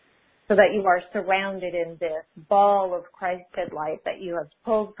 so that you are surrounded in this ball of Christed light that you have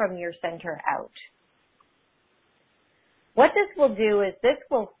pulled from your center out. What this will do is this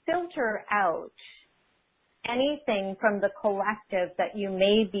will filter out anything from the collective that you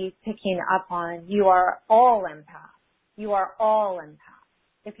may be picking up on. You are all empaths. You are all empaths.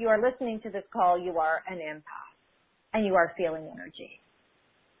 If you are listening to this call, you are an empath and you are feeling energy.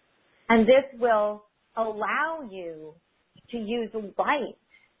 And this will allow you to use light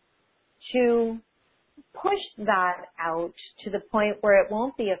to push that out to the point where it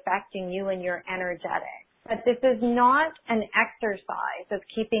won't be affecting you and your energetics. But this is not an exercise of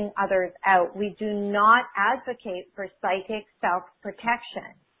keeping others out. We do not advocate for psychic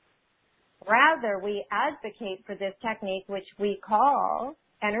self-protection. Rather, we advocate for this technique, which we call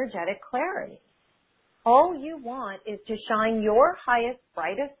energetic clarity. All you want is to shine your highest,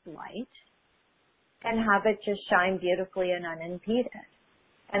 brightest light and have it just shine beautifully and unimpeded.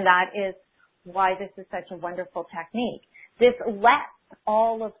 And that is why this is such a wonderful technique. This lets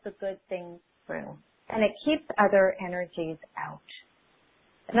all of the good things through, and it keeps other energies out.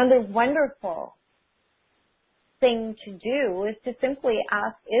 Another wonderful thing to do is to simply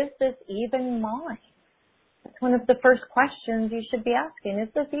ask, is this even mine? That's one of the first questions you should be asking. Is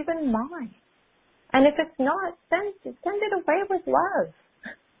this even mine? And if it's not, send it away with love.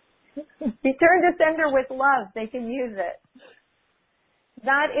 Return to sender with love. They can use it.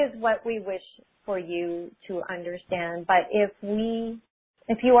 That is what we wish for you to understand. But if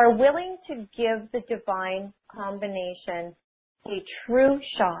you are willing to give the divine combination a true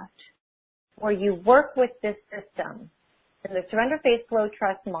shot, where you work with this system in the Surrender, Faith, Flow,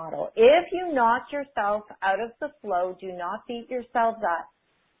 Trust model, if you knock yourself out of the flow, do not beat yourselves up.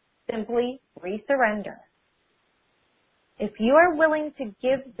 Simply resurrender. If you are willing to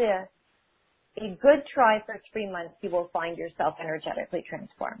give this a good try for 3 months, you will find yourself energetically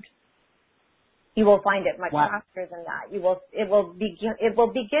transformed. You will find it much faster than that. It will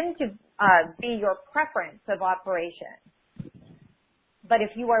begin to be your preference of operation. But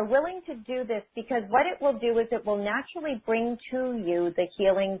if you are willing to do this, because what it will do is it will naturally bring to you the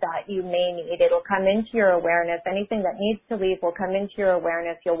healing that you may need. It'll come into your awareness. Anything that needs to leave will come into your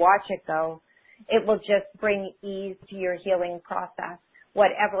awareness. You'll watch it go. It will just bring ease to your healing process,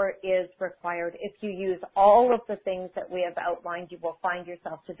 whatever is required. If you use all of the things that we have outlined, you will find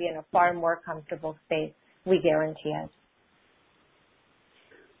yourself to be in a far more comfortable space. We guarantee it.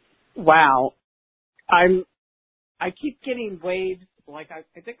 Wow. I keep getting waves. Like, I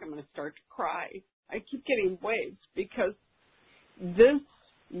think I'm going to start to cry. I keep getting waves because this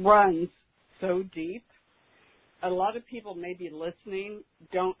runs so deep. A lot of people maybe listening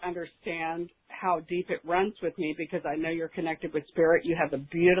don't understand how deep it runs with me, because I know you're connected with Spirit. You have a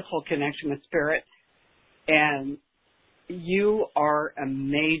beautiful connection with Spirit, and you are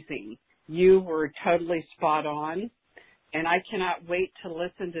amazing. You were totally spot on, and I cannot wait to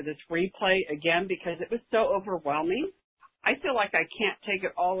listen to this replay again because it was so overwhelming. I feel like I can't take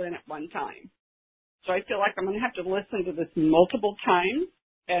it all in at one time. So I feel like I'm going to have to listen to this multiple times,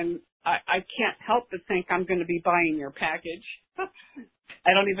 and I can't help but think I'm going to be buying your package.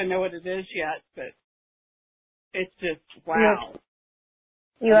 I don't even know what it is yet, but it's just, wow.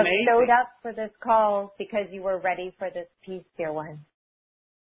 You have showed up for this call because you were ready for this piece, dear one.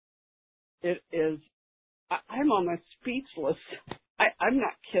 It is, I'm almost speechless. I'm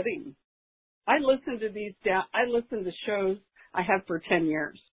not kidding. I listen to shows I have for 10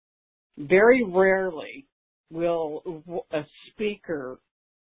 years. Very rarely will a speaker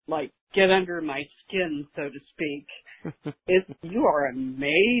get under my skin, so to speak. You are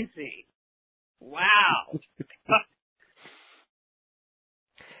amazing. Wow.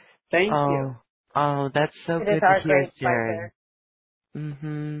 Thank you. Oh, that's so good to hear, Sherry.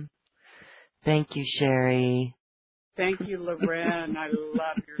 Mm-hmm. Thank you, Sherry. Thank you, Loren. I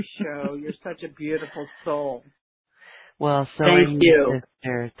love your show. You're such a beautiful soul. Well, so are you,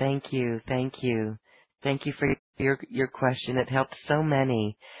 sister. Thank you. Thank you. Thank you for your question. It helped so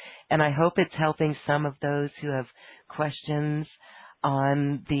many. And I hope it's helping some of those who have questions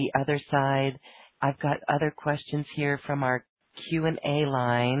on the other side. I've got other questions here from our Q&A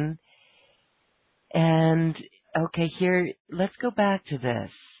line. And, okay, here, let's go back to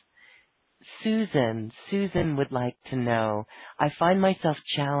this. Susan would like to know, I find myself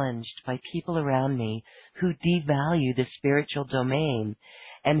challenged by people around me who devalue the spiritual domain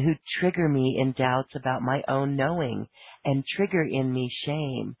and who trigger me in doubts about my own knowing and trigger in me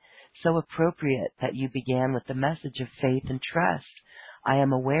shame. So appropriate that you began with the message of faith and trust. I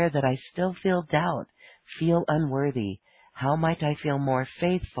am aware that I still feel doubt, feel unworthy. How might I feel more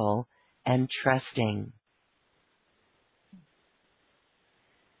faithful and trusting?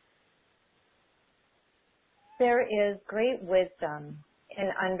 There is great wisdom in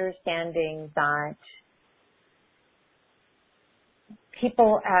understanding that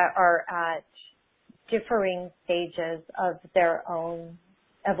people are at differing stages of their own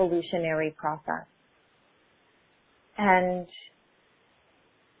evolutionary process. And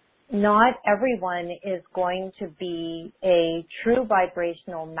not everyone is going to be a true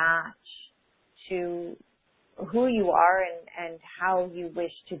vibrational match to who you are and how you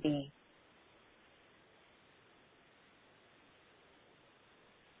wish to be.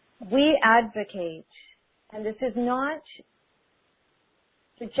 We advocate, and this is not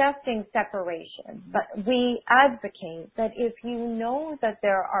suggesting separation, but we advocate that if you know that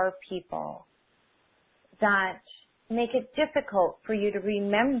there are people that make it difficult for you to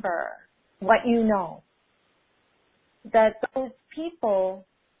remember what you know, that those people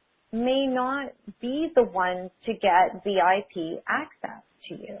may not be the ones to get VIP access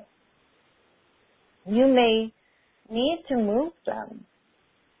to you. You may need to move them,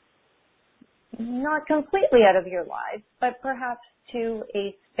 not completely out of your lives, but perhaps to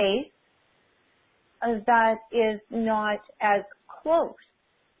a space that is not as close.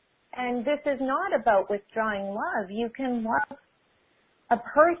 And this is not about withdrawing love. You can love a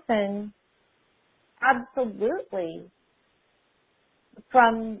person absolutely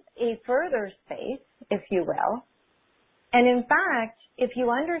from a further space, if you will. And in fact, if you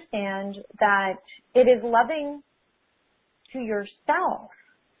understand that it is loving to yourself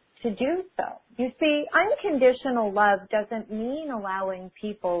to do so. You see, unconditional love doesn't mean allowing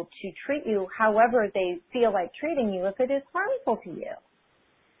people to treat you however they feel like treating you if it is harmful to you.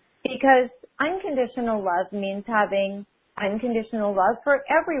 Because unconditional love means having unconditional love for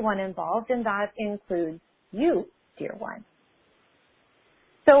everyone involved, and that includes you, dear one.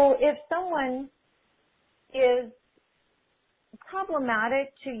 So if someone is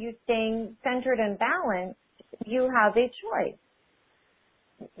problematic to you staying centered and balanced, you have a choice.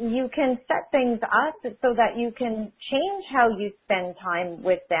 You can set things up so that you can change how you spend time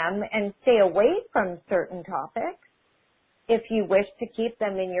with them and stay away from certain topics if you wish to keep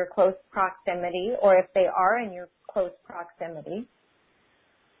them in your close proximity, or if they are in your close proximity.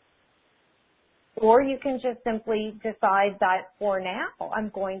 Or you can just simply decide that for now, I'm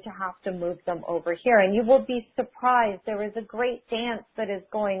going to have to move them over here. And you will be surprised. There is a great dance that is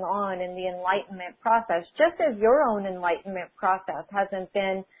going on in the enlightenment process, just as your own enlightenment process hasn't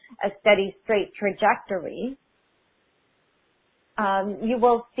been a steady, straight trajectory. You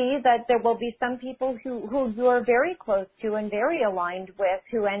will see that there will be some people who you are very close to and very aligned with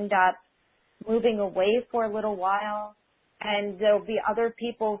who end up moving away for a little while. And there'll be other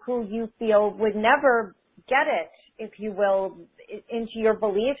people who you feel would never get it, if you will, into your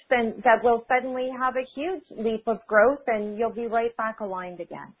beliefs, and that will suddenly have a huge leap of growth, and you'll be right back aligned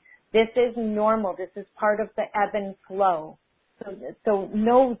again. This is normal. This is part of the ebb and flow. So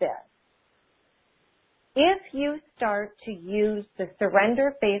know this. If you start to use the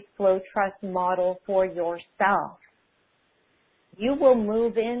surrender, faith, flow, trust model for yourself, you will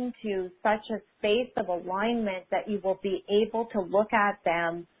move into such a space of alignment that you will be able to look at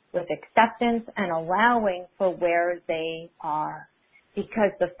them with acceptance and allowing for where they are.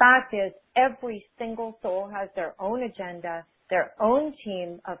 Because the fact is, every single soul has their own agenda, their own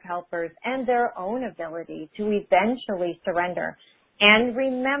team of helpers, and their own ability to eventually surrender. And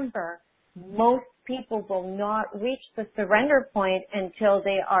remember, most people will not reach the surrender point until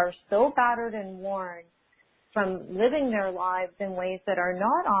they are so battered and worn from living their lives in ways that are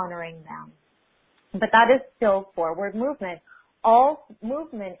not honoring them. But that is still forward movement. All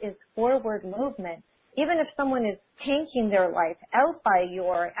movement is forward movement. Even if someone is tanking their life out by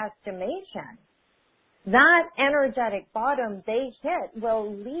your estimation, that energetic bottom they hit will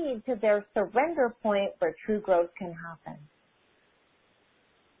lead to their surrender point where true growth can happen.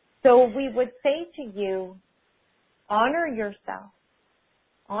 So we would say to you, honor yourself.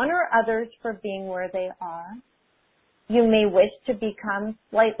 Honor others for being where they are. You may wish to become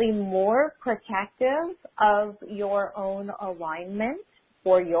slightly more protective of your own alignment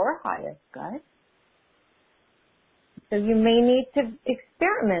for your highest good. So you may need to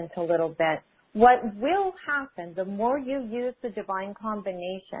experiment a little bit. What will happen, the more you use the divine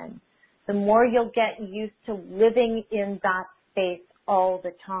combination, the more you'll get used to living in that space all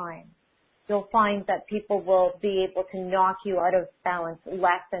the time. You'll find that people will be able to knock you out of balance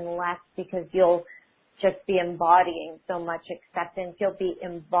less and less because you'll just be embodying so much acceptance. You'll be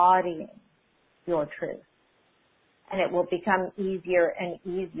embodying your truth. And it will become easier and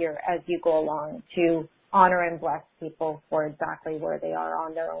easier as you go along to honor and bless people for exactly where they are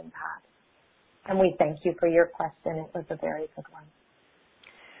on their own path. And we thank you for your question. It was a very good one.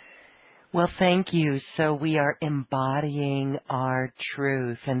 Well, thank you. So we are embodying our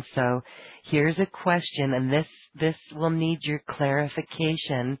truth. And so here's a question, and this will need your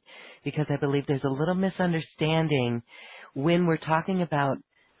clarification because I believe there's a little misunderstanding when we're talking about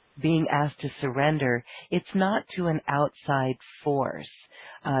being asked to surrender. It's not to an outside force.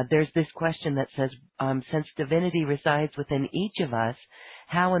 There's this question that says, since divinity resides within each of us,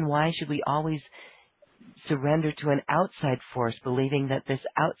 how and why should we always surrender to an outside force, believing that this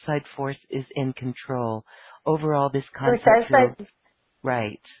outside force is in control? Overall, this concept...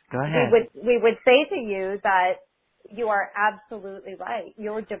 Right. Go ahead. We would say to you that you are absolutely right.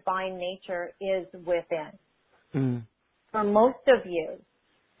 Your divine nature is within. Mm. For most of you,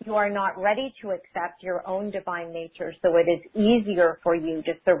 you are not ready to accept your own divine nature, so it is easier for you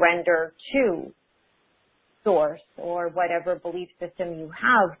to surrender to source or whatever belief system you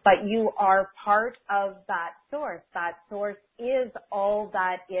have, but you are part of that source. That source is all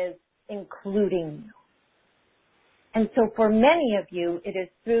that is including you. And so for many of you, it is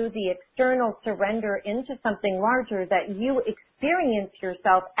through the external surrender into something larger that you experience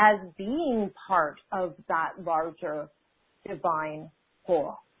yourself as being part of that larger divine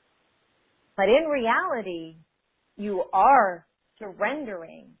whole. But in reality, you are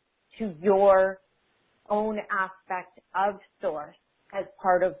surrendering to your own aspect of source as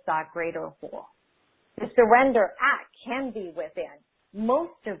part of that greater whole. The surrender act can be within.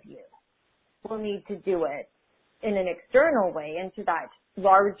 Most of you will need to do it in an external way into that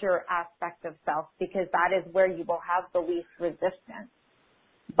larger aspect of self, because that is where you will have the least resistance.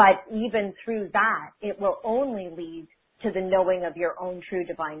 But even through that, it will only lead to the knowing of your own true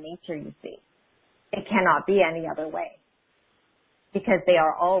divine nature, you see. It cannot be any other way, because they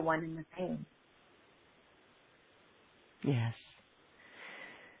are all one and the same. Yes.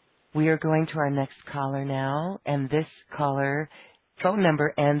 We are going to our next caller now, and this caller phone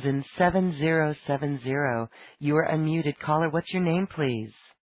number ends in 7070. You are unmuted. Caller, what's your name, please?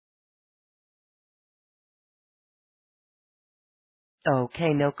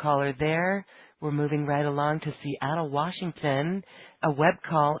 Okay, no caller there. We're moving right along to Seattle, Washington, a web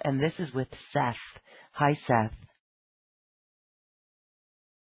call, and this is with Seth. Hi, Seth.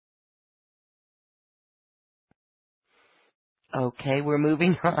 Okay, we're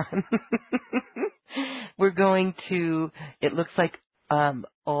moving on. We're going to, it looks like,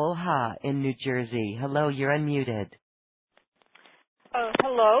 Olha in New Jersey. Hello, you're unmuted.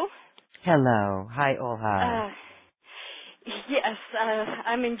 Hello. Hello. Hi, Olha. Yes,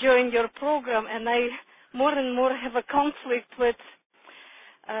 I'm enjoying your program, and I more and more have a conflict with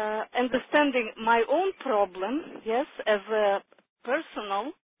understanding my own problem. Yes, as a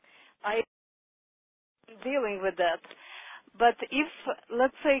personal, I'm dealing with that. But if,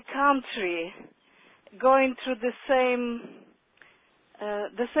 let's say, country going through the same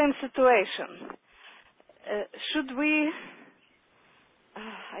situation, should we?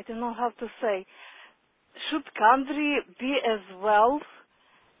 I don't know how to say. Should country be as well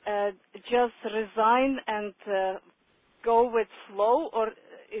just resign and go with flow, or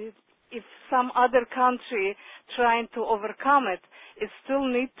if some other country trying to overcome it, it still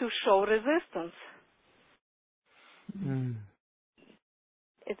need to show resistance? Mm.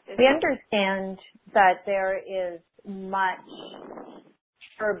 We understand that there is much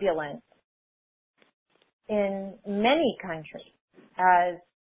turbulence in many countries as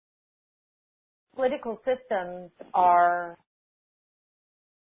political systems are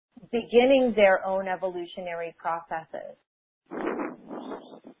beginning their own evolutionary processes.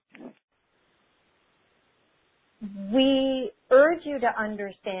 We urge you to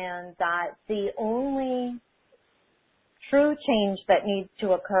understand that the only true change that needs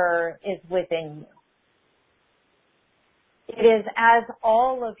to occur is within you. It is as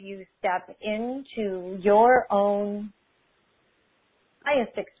all of you step into your own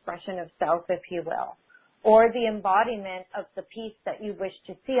highest expression of self, if you will, or the embodiment of the peace that you wish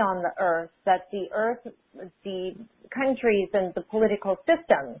to see on the earth, that the countries and the political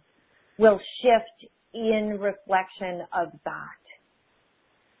systems will shift in reflection of that.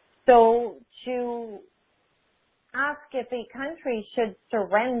 So to ask if a country should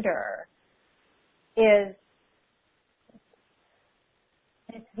surrender is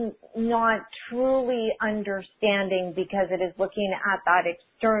it's not truly understanding, because it is looking at that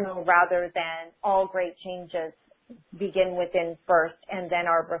external rather than all great changes begin within first and then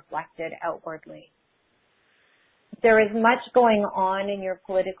are reflected outwardly. There is much going on in your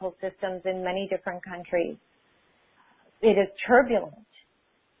political systems in many different countries. It is turbulent,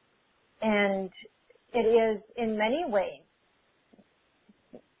 and it is in many ways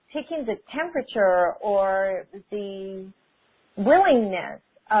taking the temperature or the willingness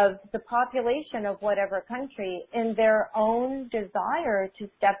of the population of whatever country in their own desire to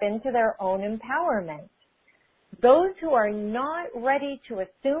step into their own empowerment. Those who are not ready to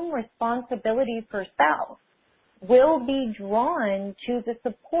assume responsibility for self will be drawn to the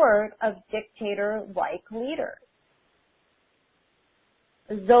support of dictator-like leaders.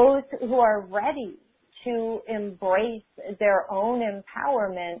 Those who are ready to embrace their own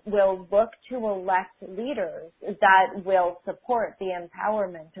empowerment will look to elect leaders that will support the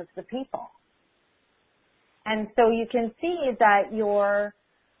empowerment of the people. And so you can see that your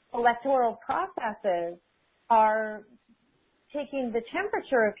electoral processes are taking the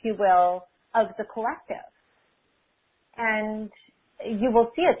temperature, if you will, of the collective. And you will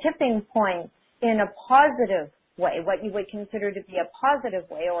see a tipping point in a positive way, what you would consider to be a positive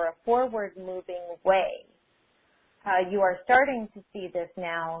way or a forward-moving way. You are starting to see this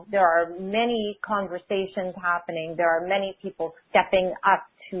now. There are many conversations happening. There are many people stepping up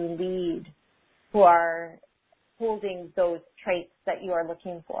to lead who are holding those traits that you are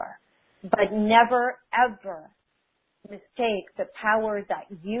looking for. But never, ever mistake the power that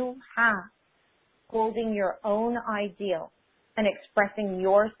you have holding your own ideal and expressing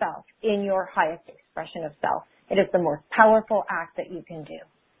yourself in your highest expression of self. It is the most powerful act that you can do.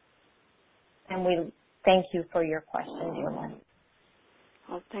 And we thank you for your question, dear one.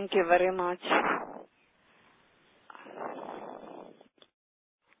 Well, thank you very much.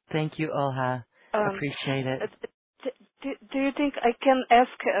 Thank you, Olha. Appreciate it. Do you think I can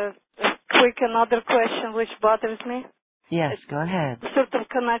ask a quick another question which bothers me? Yes, go ahead. Sort of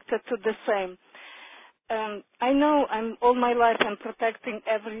connected to the same. I know all my life I'm protecting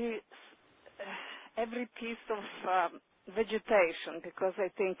every piece of vegetation because I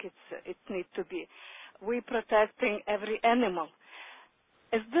think it needs to be. We're protecting every animal.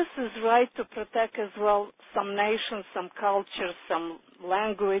 If this is right to protect as well some nations, some cultures, some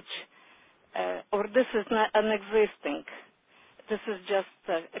language, or this is not unexisting. This is just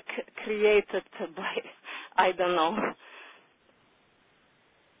created by, I don't know.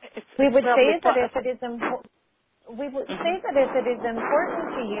 We would say that if it is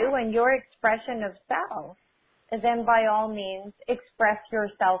important, to you and your expression of self, then by all means express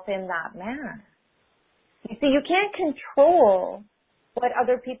yourself in that manner. You see, you can't control what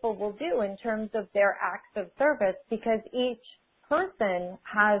other people will do in terms of their acts of service because each person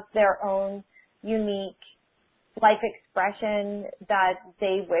has their own unique life expression that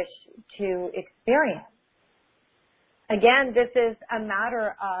they wish to experience. Again, this is a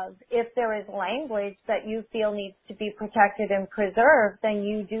matter of if there is language that you feel needs to be protected and preserved, then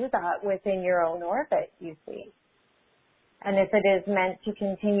you do that within your own orbit, you see. And if it is meant to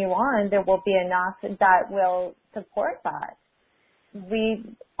continue on, there will be enough that will support that. We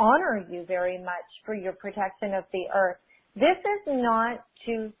honor you very much for your protection of the earth. This is not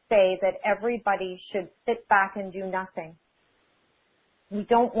to say that everybody should sit back and do nothing. We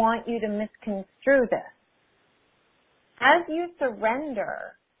don't want you to misconstrue this. As you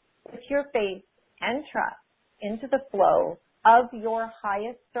surrender with your faith and trust into the flow of your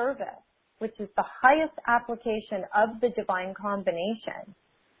highest service, which is the highest application of the divine combination,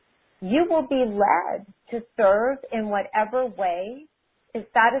 you will be led to serve in whatever way is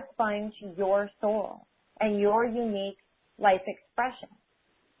satisfying to your soul and your unique life expression.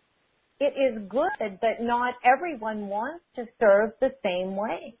 It is good that not everyone wants to serve the same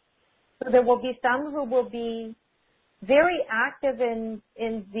way. So there will be some who will be very active in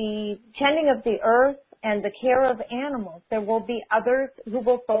the tending of the earth and the care of animals. There will be others who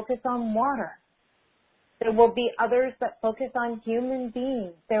will focus on water. There will be others that focus on human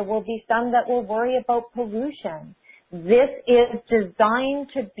beings. There will be some that will worry about pollution. This is designed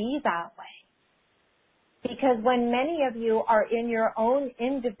to be that way. Because when many of you are in your own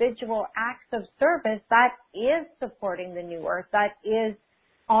individual acts of service, that is supporting the new earth. That is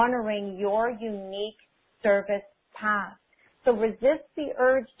honoring your unique service path. So resist the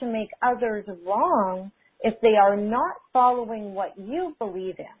urge to make others wrong if they are not following what you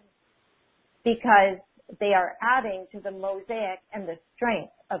believe in, because they are adding to the mosaic and the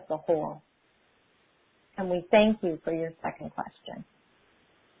strength of the whole. And we thank you for your second question.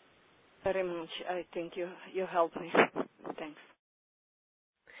 Very much. I think you helped me. Thanks.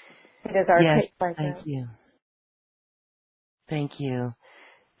 It is our great pleasure. Thank you. Thank you.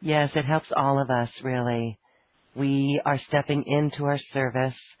 Yes, it helps all of us, really. We are stepping into our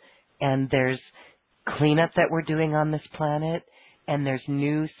service, and there's cleanup that we're doing on this planet, and there's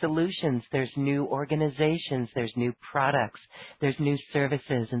new solutions, there's new organizations, there's new products, there's new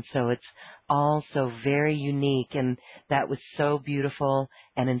services, and so it's all so very unique, and that was so beautiful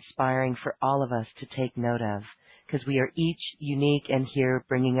and inspiring for all of us to take note of, because we are each unique and here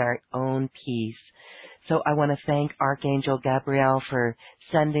bringing our own peace. So I want to thank Archangel Gabriel for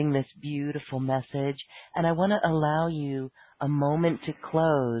sending this beautiful message, and I want to allow you a moment to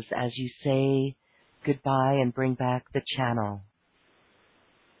close as you say goodbye and bring back the channel.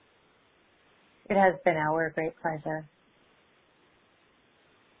 It has been our great pleasure.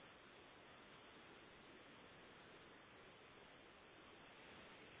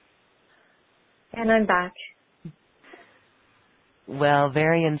 And I'm back. Well,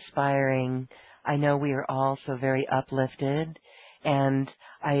 very inspiring. I know we are all so very uplifted, and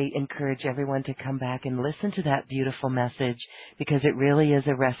I encourage everyone to come back and listen to that beautiful message, because it really is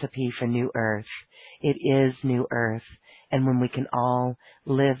a recipe for New Earth. It is New Earth, and when we can all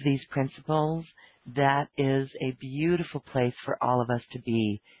live these principles, that is a beautiful place for all of us to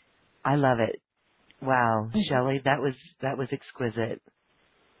be. I love it. Wow, Shelley, that was exquisite.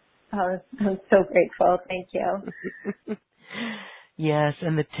 Oh, I'm so grateful. Thank you. Yes,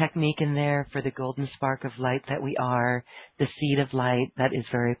 and the technique in there for the golden spark of light that we are, the seed of light, that is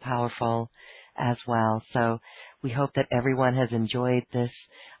very powerful as well. So we hope that everyone has enjoyed this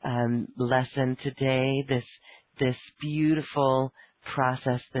lesson today, this beautiful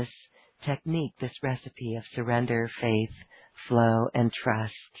process, this technique, this recipe of surrender, faith, flow, and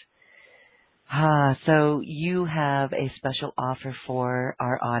trust. So you have a special offer for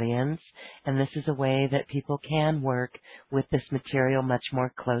our audience, and this is a way that people can work with this material much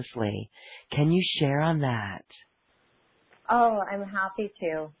more closely. Can you share on that? Oh, I'm happy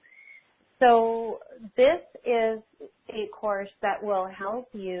to. So this is a course that will help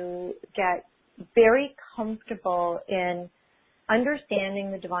you get very comfortable in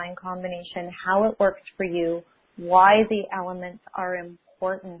understanding the divine combination, how it works for you, why the elements are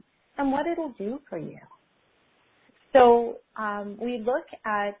important, and what it'll do for you. So we look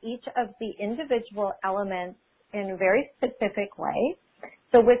at each of the individual elements in a very specific way.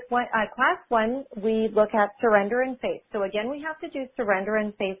 So with class 1, we look at surrender and faith. So again, we have to do surrender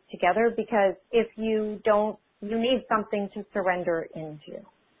and faith together, because if you don't, you need something to surrender into.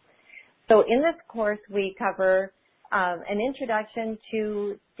 So in this course, we cover an introduction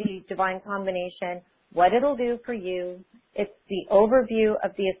to the divine combination, what it'll do for you. It's the overview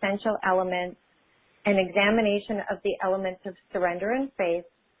of the essential elements, an examination of the elements of surrender and faith,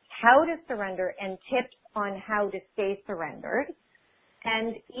 how to surrender, and tips on how to stay surrendered.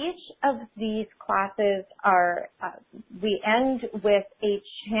 And each of these classes are, we end with a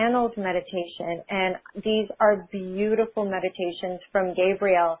channeled meditation, and these are beautiful meditations from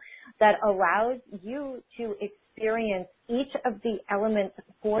Gabriel that allows you to experience each of the elements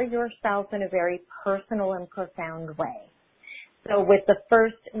for yourself in a very personal and profound way. So with the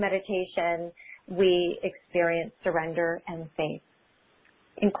first meditation, we experience surrender and faith.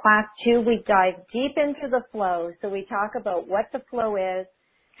 In class 2, we dive deep into the flow. So we talk about what the flow is,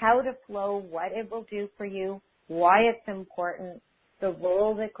 how to flow, what it will do for you, why it's important, the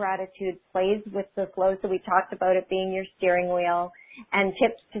role that gratitude plays with the flow. So we talked about it being your steering wheel, and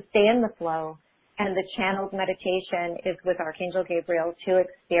tips to stay in the flow. And the channeled meditation is with Archangel Gabriel to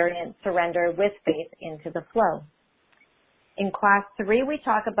experience surrender with faith into the flow. In class 3, we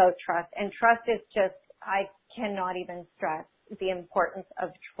talk about trust, and trust is just, I cannot even stress the importance of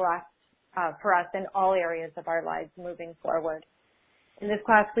trust for us in all areas of our lives moving forward. In this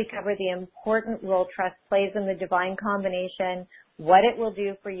class, we cover the important role trust plays in the divine combination, what it will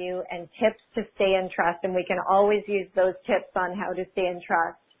do for you, and tips to stay in trust. And we can always use those tips on how to stay in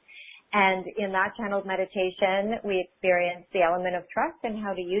trust. And in that channeled meditation, we experience the element of trust and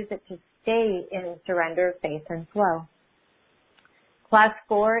how to use it to stay in surrender, faith, and flow. Class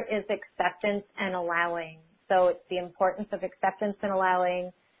 4 is acceptance and allowing. So it's the importance of acceptance and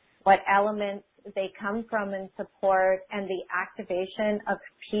allowing, what elements they come from and support, and the activation of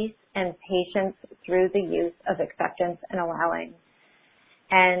peace and patience through the use of acceptance and allowing.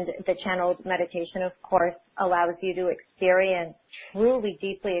 And the channeled meditation, of course, allows you to experience, truly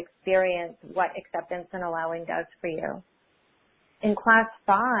deeply experience what acceptance and allowing does for you. In class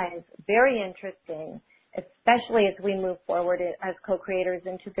 5, very interesting, especially as we move forward as co-creators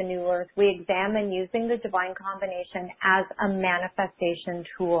into the new earth, we examine using the divine combination as a manifestation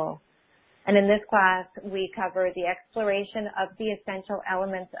tool. And in this class, we cover the exploration of the essential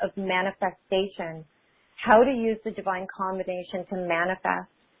elements of manifestation, how to use the divine combination to manifest,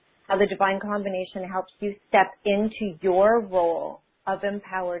 how the divine combination helps you step into your role of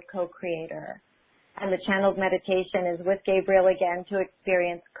empowered co-creator. And the channeled meditation is with Gabriel again to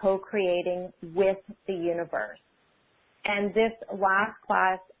experience co-creating with the universe. And this last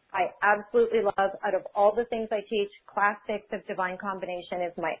class, I absolutely love. Out of all the things I teach, class 6 of divine combination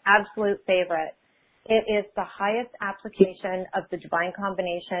is my absolute favorite. It is the highest application of the divine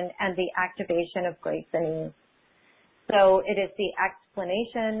combination and the activation of grace and ease. So it is the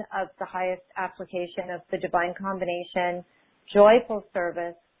explanation of the highest application of the divine combination, joyful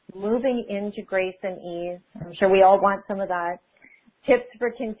service, moving into grace and ease. I'm sure we all want some of that. Tips for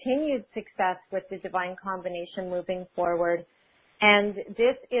continued success with the divine combination moving forward. And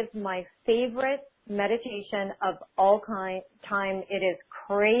this is my favorite meditation of all time. It is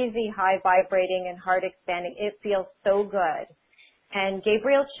crazy high vibrating and heart expanding. It feels so good. And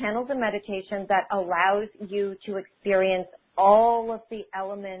Gabriel channels a meditation that allows you to experience all of the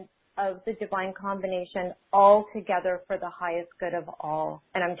elements of the divine combination all together for the highest good of all.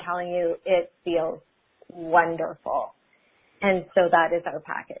 And I'm telling you, it feels wonderful. And so that is our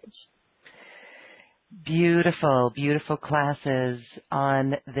package. Beautiful, beautiful classes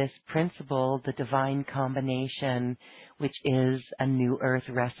on this principle, the divine combination. which is a New Earth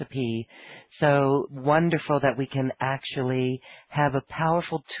recipe. So wonderful that we can actually have a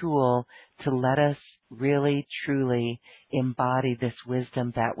powerful tool to let us really, truly embody this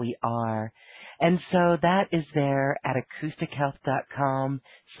wisdom that we are. And so that is there at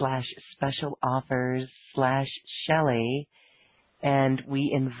acoustichealth.com/special offers/Shelley. And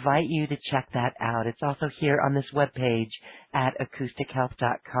we invite you to check that out. It's also here on this webpage at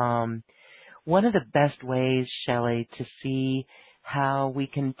acoustichealth.com. One of the best ways, Shelley, to see how we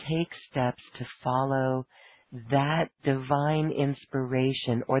can take steps to follow that divine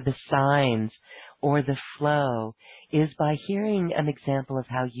inspiration or the signs or the flow is by hearing an example of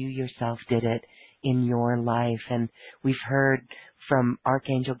how you yourself did it in your life. And we've heard from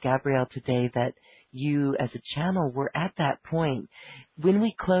Archangel Gabriel today that you as a channel were at that point. When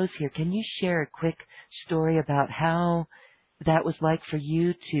we close here, can you share a quick story about how that was like for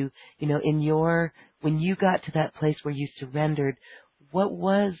you to, when you got to that place where you surrendered, what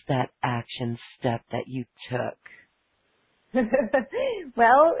was that action step that you took?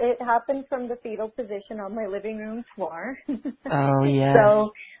 Well, it happened from the fetal position on my living room floor. Oh, yeah.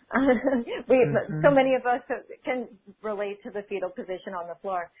 So, so many of us can relate to the fetal position on the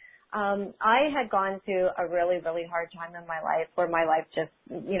floor. I had gone through a really, really hard time in my life where my life just,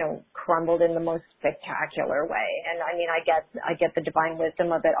 crumbled in the most spectacular way. And I mean, I get the divine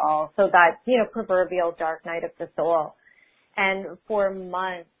wisdom of it all. So that, proverbial dark night of the soul. And for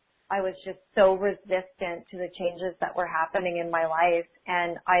months, I was just so resistant to the changes that were happening in my life.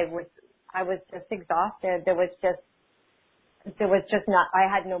 And I was just exhausted. I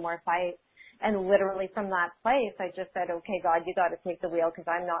had no more fight. And literally from that place, I just said, okay, God, you got to take the wheel because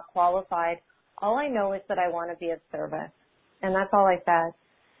I'm not qualified. All I know is that I want to be of service. And that's all I said.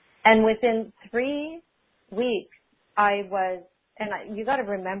 And within 3 weeks, you got to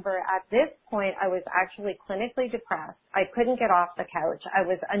remember at this point, I was actually clinically depressed. I couldn't get off the couch. I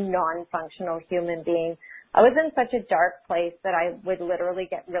was a non-functional human being. I was in such a dark place that I would literally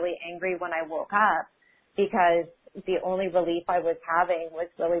get really angry when I woke up because the only relief I was having was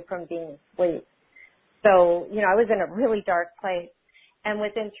really from being asleep. So, I was in a really dark place. And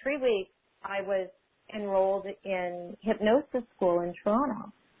within 3 weeks, I was enrolled in hypnosis school in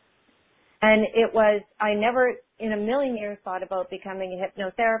Toronto. And I never in a million years thought about becoming a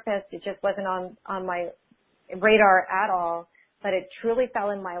hypnotherapist. It just wasn't on my radar at all, but it truly fell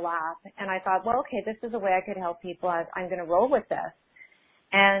in my lap. And I thought, well, okay, this is a way I could help people. I'm going to roll with this.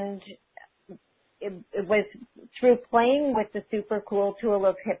 And it was through playing with the super cool tool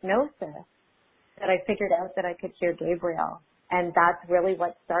of hypnosis that I figured out that I could hear Gabriel. And that's really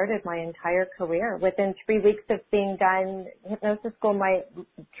what started my entire career. Within 3 weeks of being done hypnosis school, my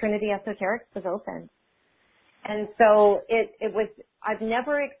Trinity Esoterics was open. And so I've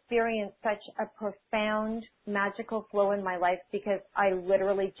never experienced such a profound magical flow in my life because I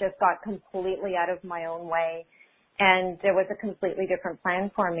literally just got completely out of my own way. And there was a completely different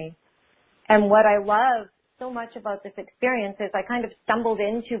plan for me. And what I love so much about this experience is I kind of stumbled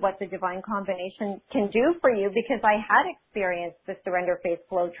into what the divine combination can do for you because I had experienced the surrender, faith,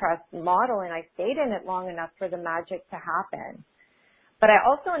 flow, trust model and I stayed in it long enough for the magic to happen. But I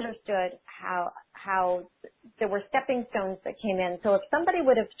also understood how there were stepping stones that came in. So if somebody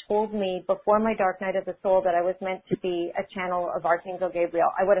would have told me before my dark night of the soul that I was meant to be a channel of Archangel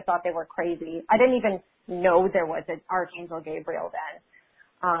Gabriel, I would have thought they were crazy. I didn't even know there was an Archangel Gabriel then.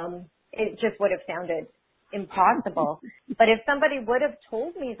 It just would have sounded impossible. But if somebody would have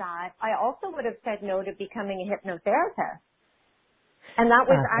told me that, I also would have said no to becoming a hypnotherapist. And that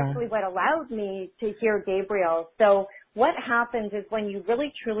was actually what allowed me to hear Gabriel. So what happens is when you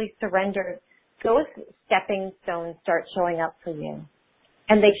really truly surrender, those stepping stones start showing up for you.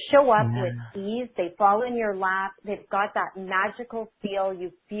 And they show up with ease. They fall in your lap. They've got that magical feel.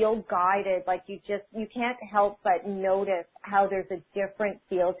 You feel guided. Like you can't help but notice how there's a different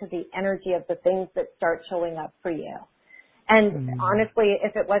feel to the energy of the things that start showing up for you. And honestly,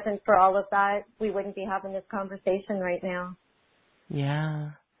 if it wasn't for all of that, we wouldn't be having this conversation right now.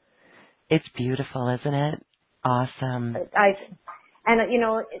 Yeah. It's beautiful, isn't it? Awesome.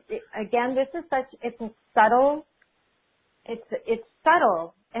 Again, this is it's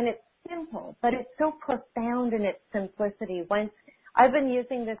subtle and it's simple, but it's so profound in its simplicity. I've been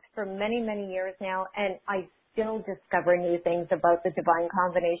using this for many, many years now, and I still discover new things about the divine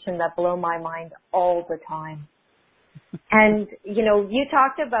combination that blow my mind all the time. And, you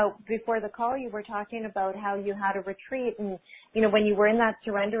talked about, before the call, you were talking about how you had a retreat and, when you were in that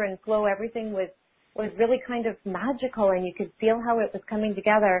surrender and flow, everything was really kind of magical and you could feel how it was coming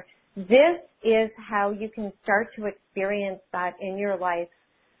together. This is how you can start to experience that in your life,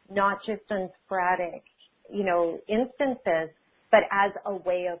 not just on sporadic, instances, but as a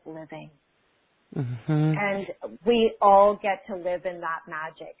way of living. Mm-hmm. And we all get to live in that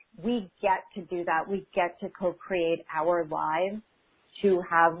magic. We get to do that. We get to co-create our lives to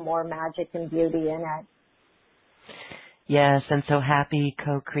have more magic and beauty in it. Yes, and so happy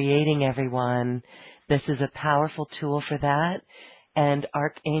co-creating, everyone. This is a powerful tool for that, and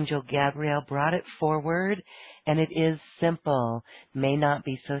Archangel Gabriel brought it forward, and it is simple. May not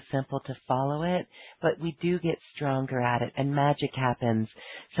be so simple to follow it, but we do get stronger at it, and magic happens.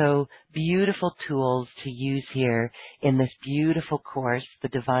 So beautiful tools to use here in this beautiful course, The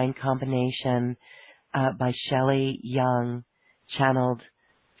Divine Combination, by Shelley Young, channeled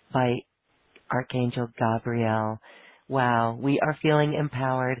by Archangel Gabriel. Wow, we are feeling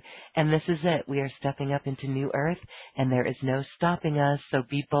empowered, and this is it. We are stepping up into New Earth, and there is no stopping us, so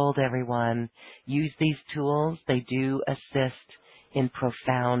be bold, everyone. Use these tools. They do assist in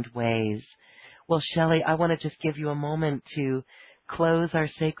profound ways. Well, Shelley, I want to just give you a moment to close our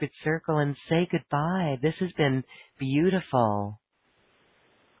sacred circle and say goodbye. This has been beautiful.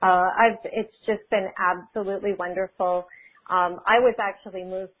 It's just been absolutely wonderful. I was actually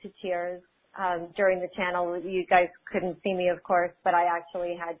moved to tears during the channel. You guys couldn't see me, of course, but I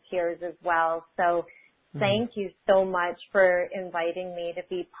actually had tears as well. So thank you so much for inviting me to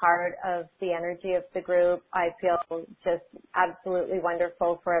be part of the energy of the group. I feel just absolutely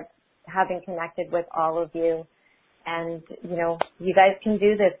wonderful for having connected with all of you. And, you guys can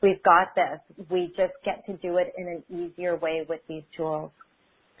do this. We've got this. We just get to do it in an easier way with these tools.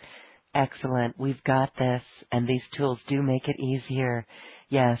 Excellent. We've got this, and these tools do make it easier.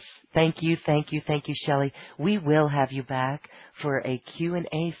 Yes. Thank you, Shelley. We will have you back for a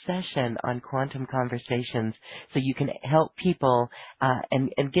Q&A session on Quantum Conversations so you can help people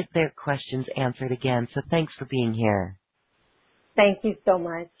and get their questions answered again. So thanks for being here. Thank you so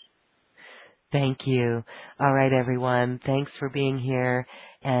much. Thank you. All right, everyone. Thanks for being here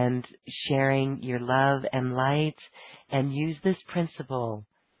and sharing your love and light, and use this principle.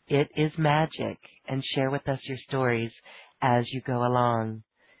 It is magic, and share with us your stories as you go along.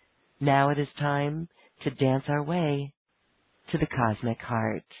 Now it is time to dance our way to the cosmic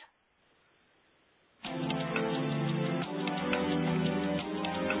heart.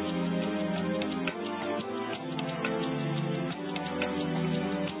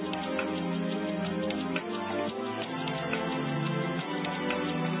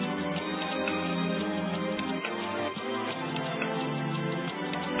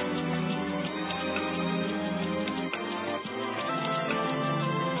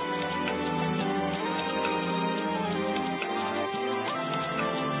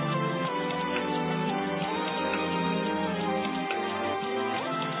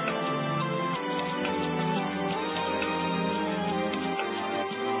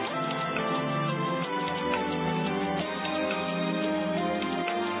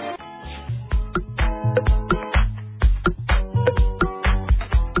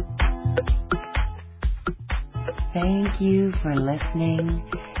 Thank you for listening,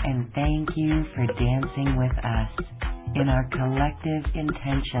 and thank you for dancing with us in our collective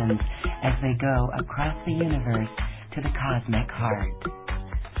intentions as they go across the universe to the cosmic heart.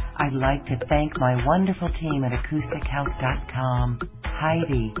 I'd like to thank my wonderful team at AcousticHealth.com,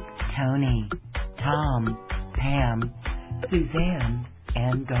 Heidi, Tony, Tom, Pam, Suzanne,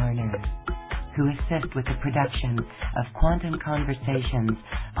 and Garner, who assist with the production of Quantum Conversations,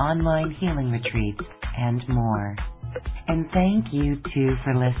 online healing retreats, and more. And thank you, too,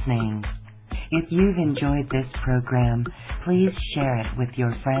 for listening. If you've enjoyed this program, please share it with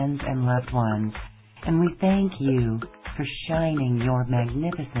your friends and loved ones. And we thank you for shining your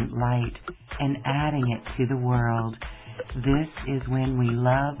magnificent light and adding it to the world. This is when we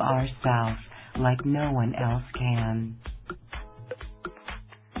love ourselves like no one else can.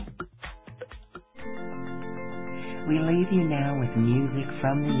 We leave you now with music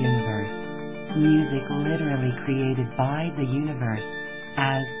from the universe. Music literally created by the universe,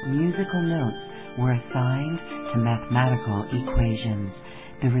 as musical notes were assigned to mathematical equations.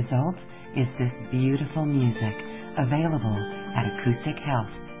 The result is this beautiful music, available at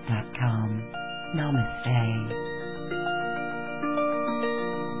AcousticHealth.com. Namaste.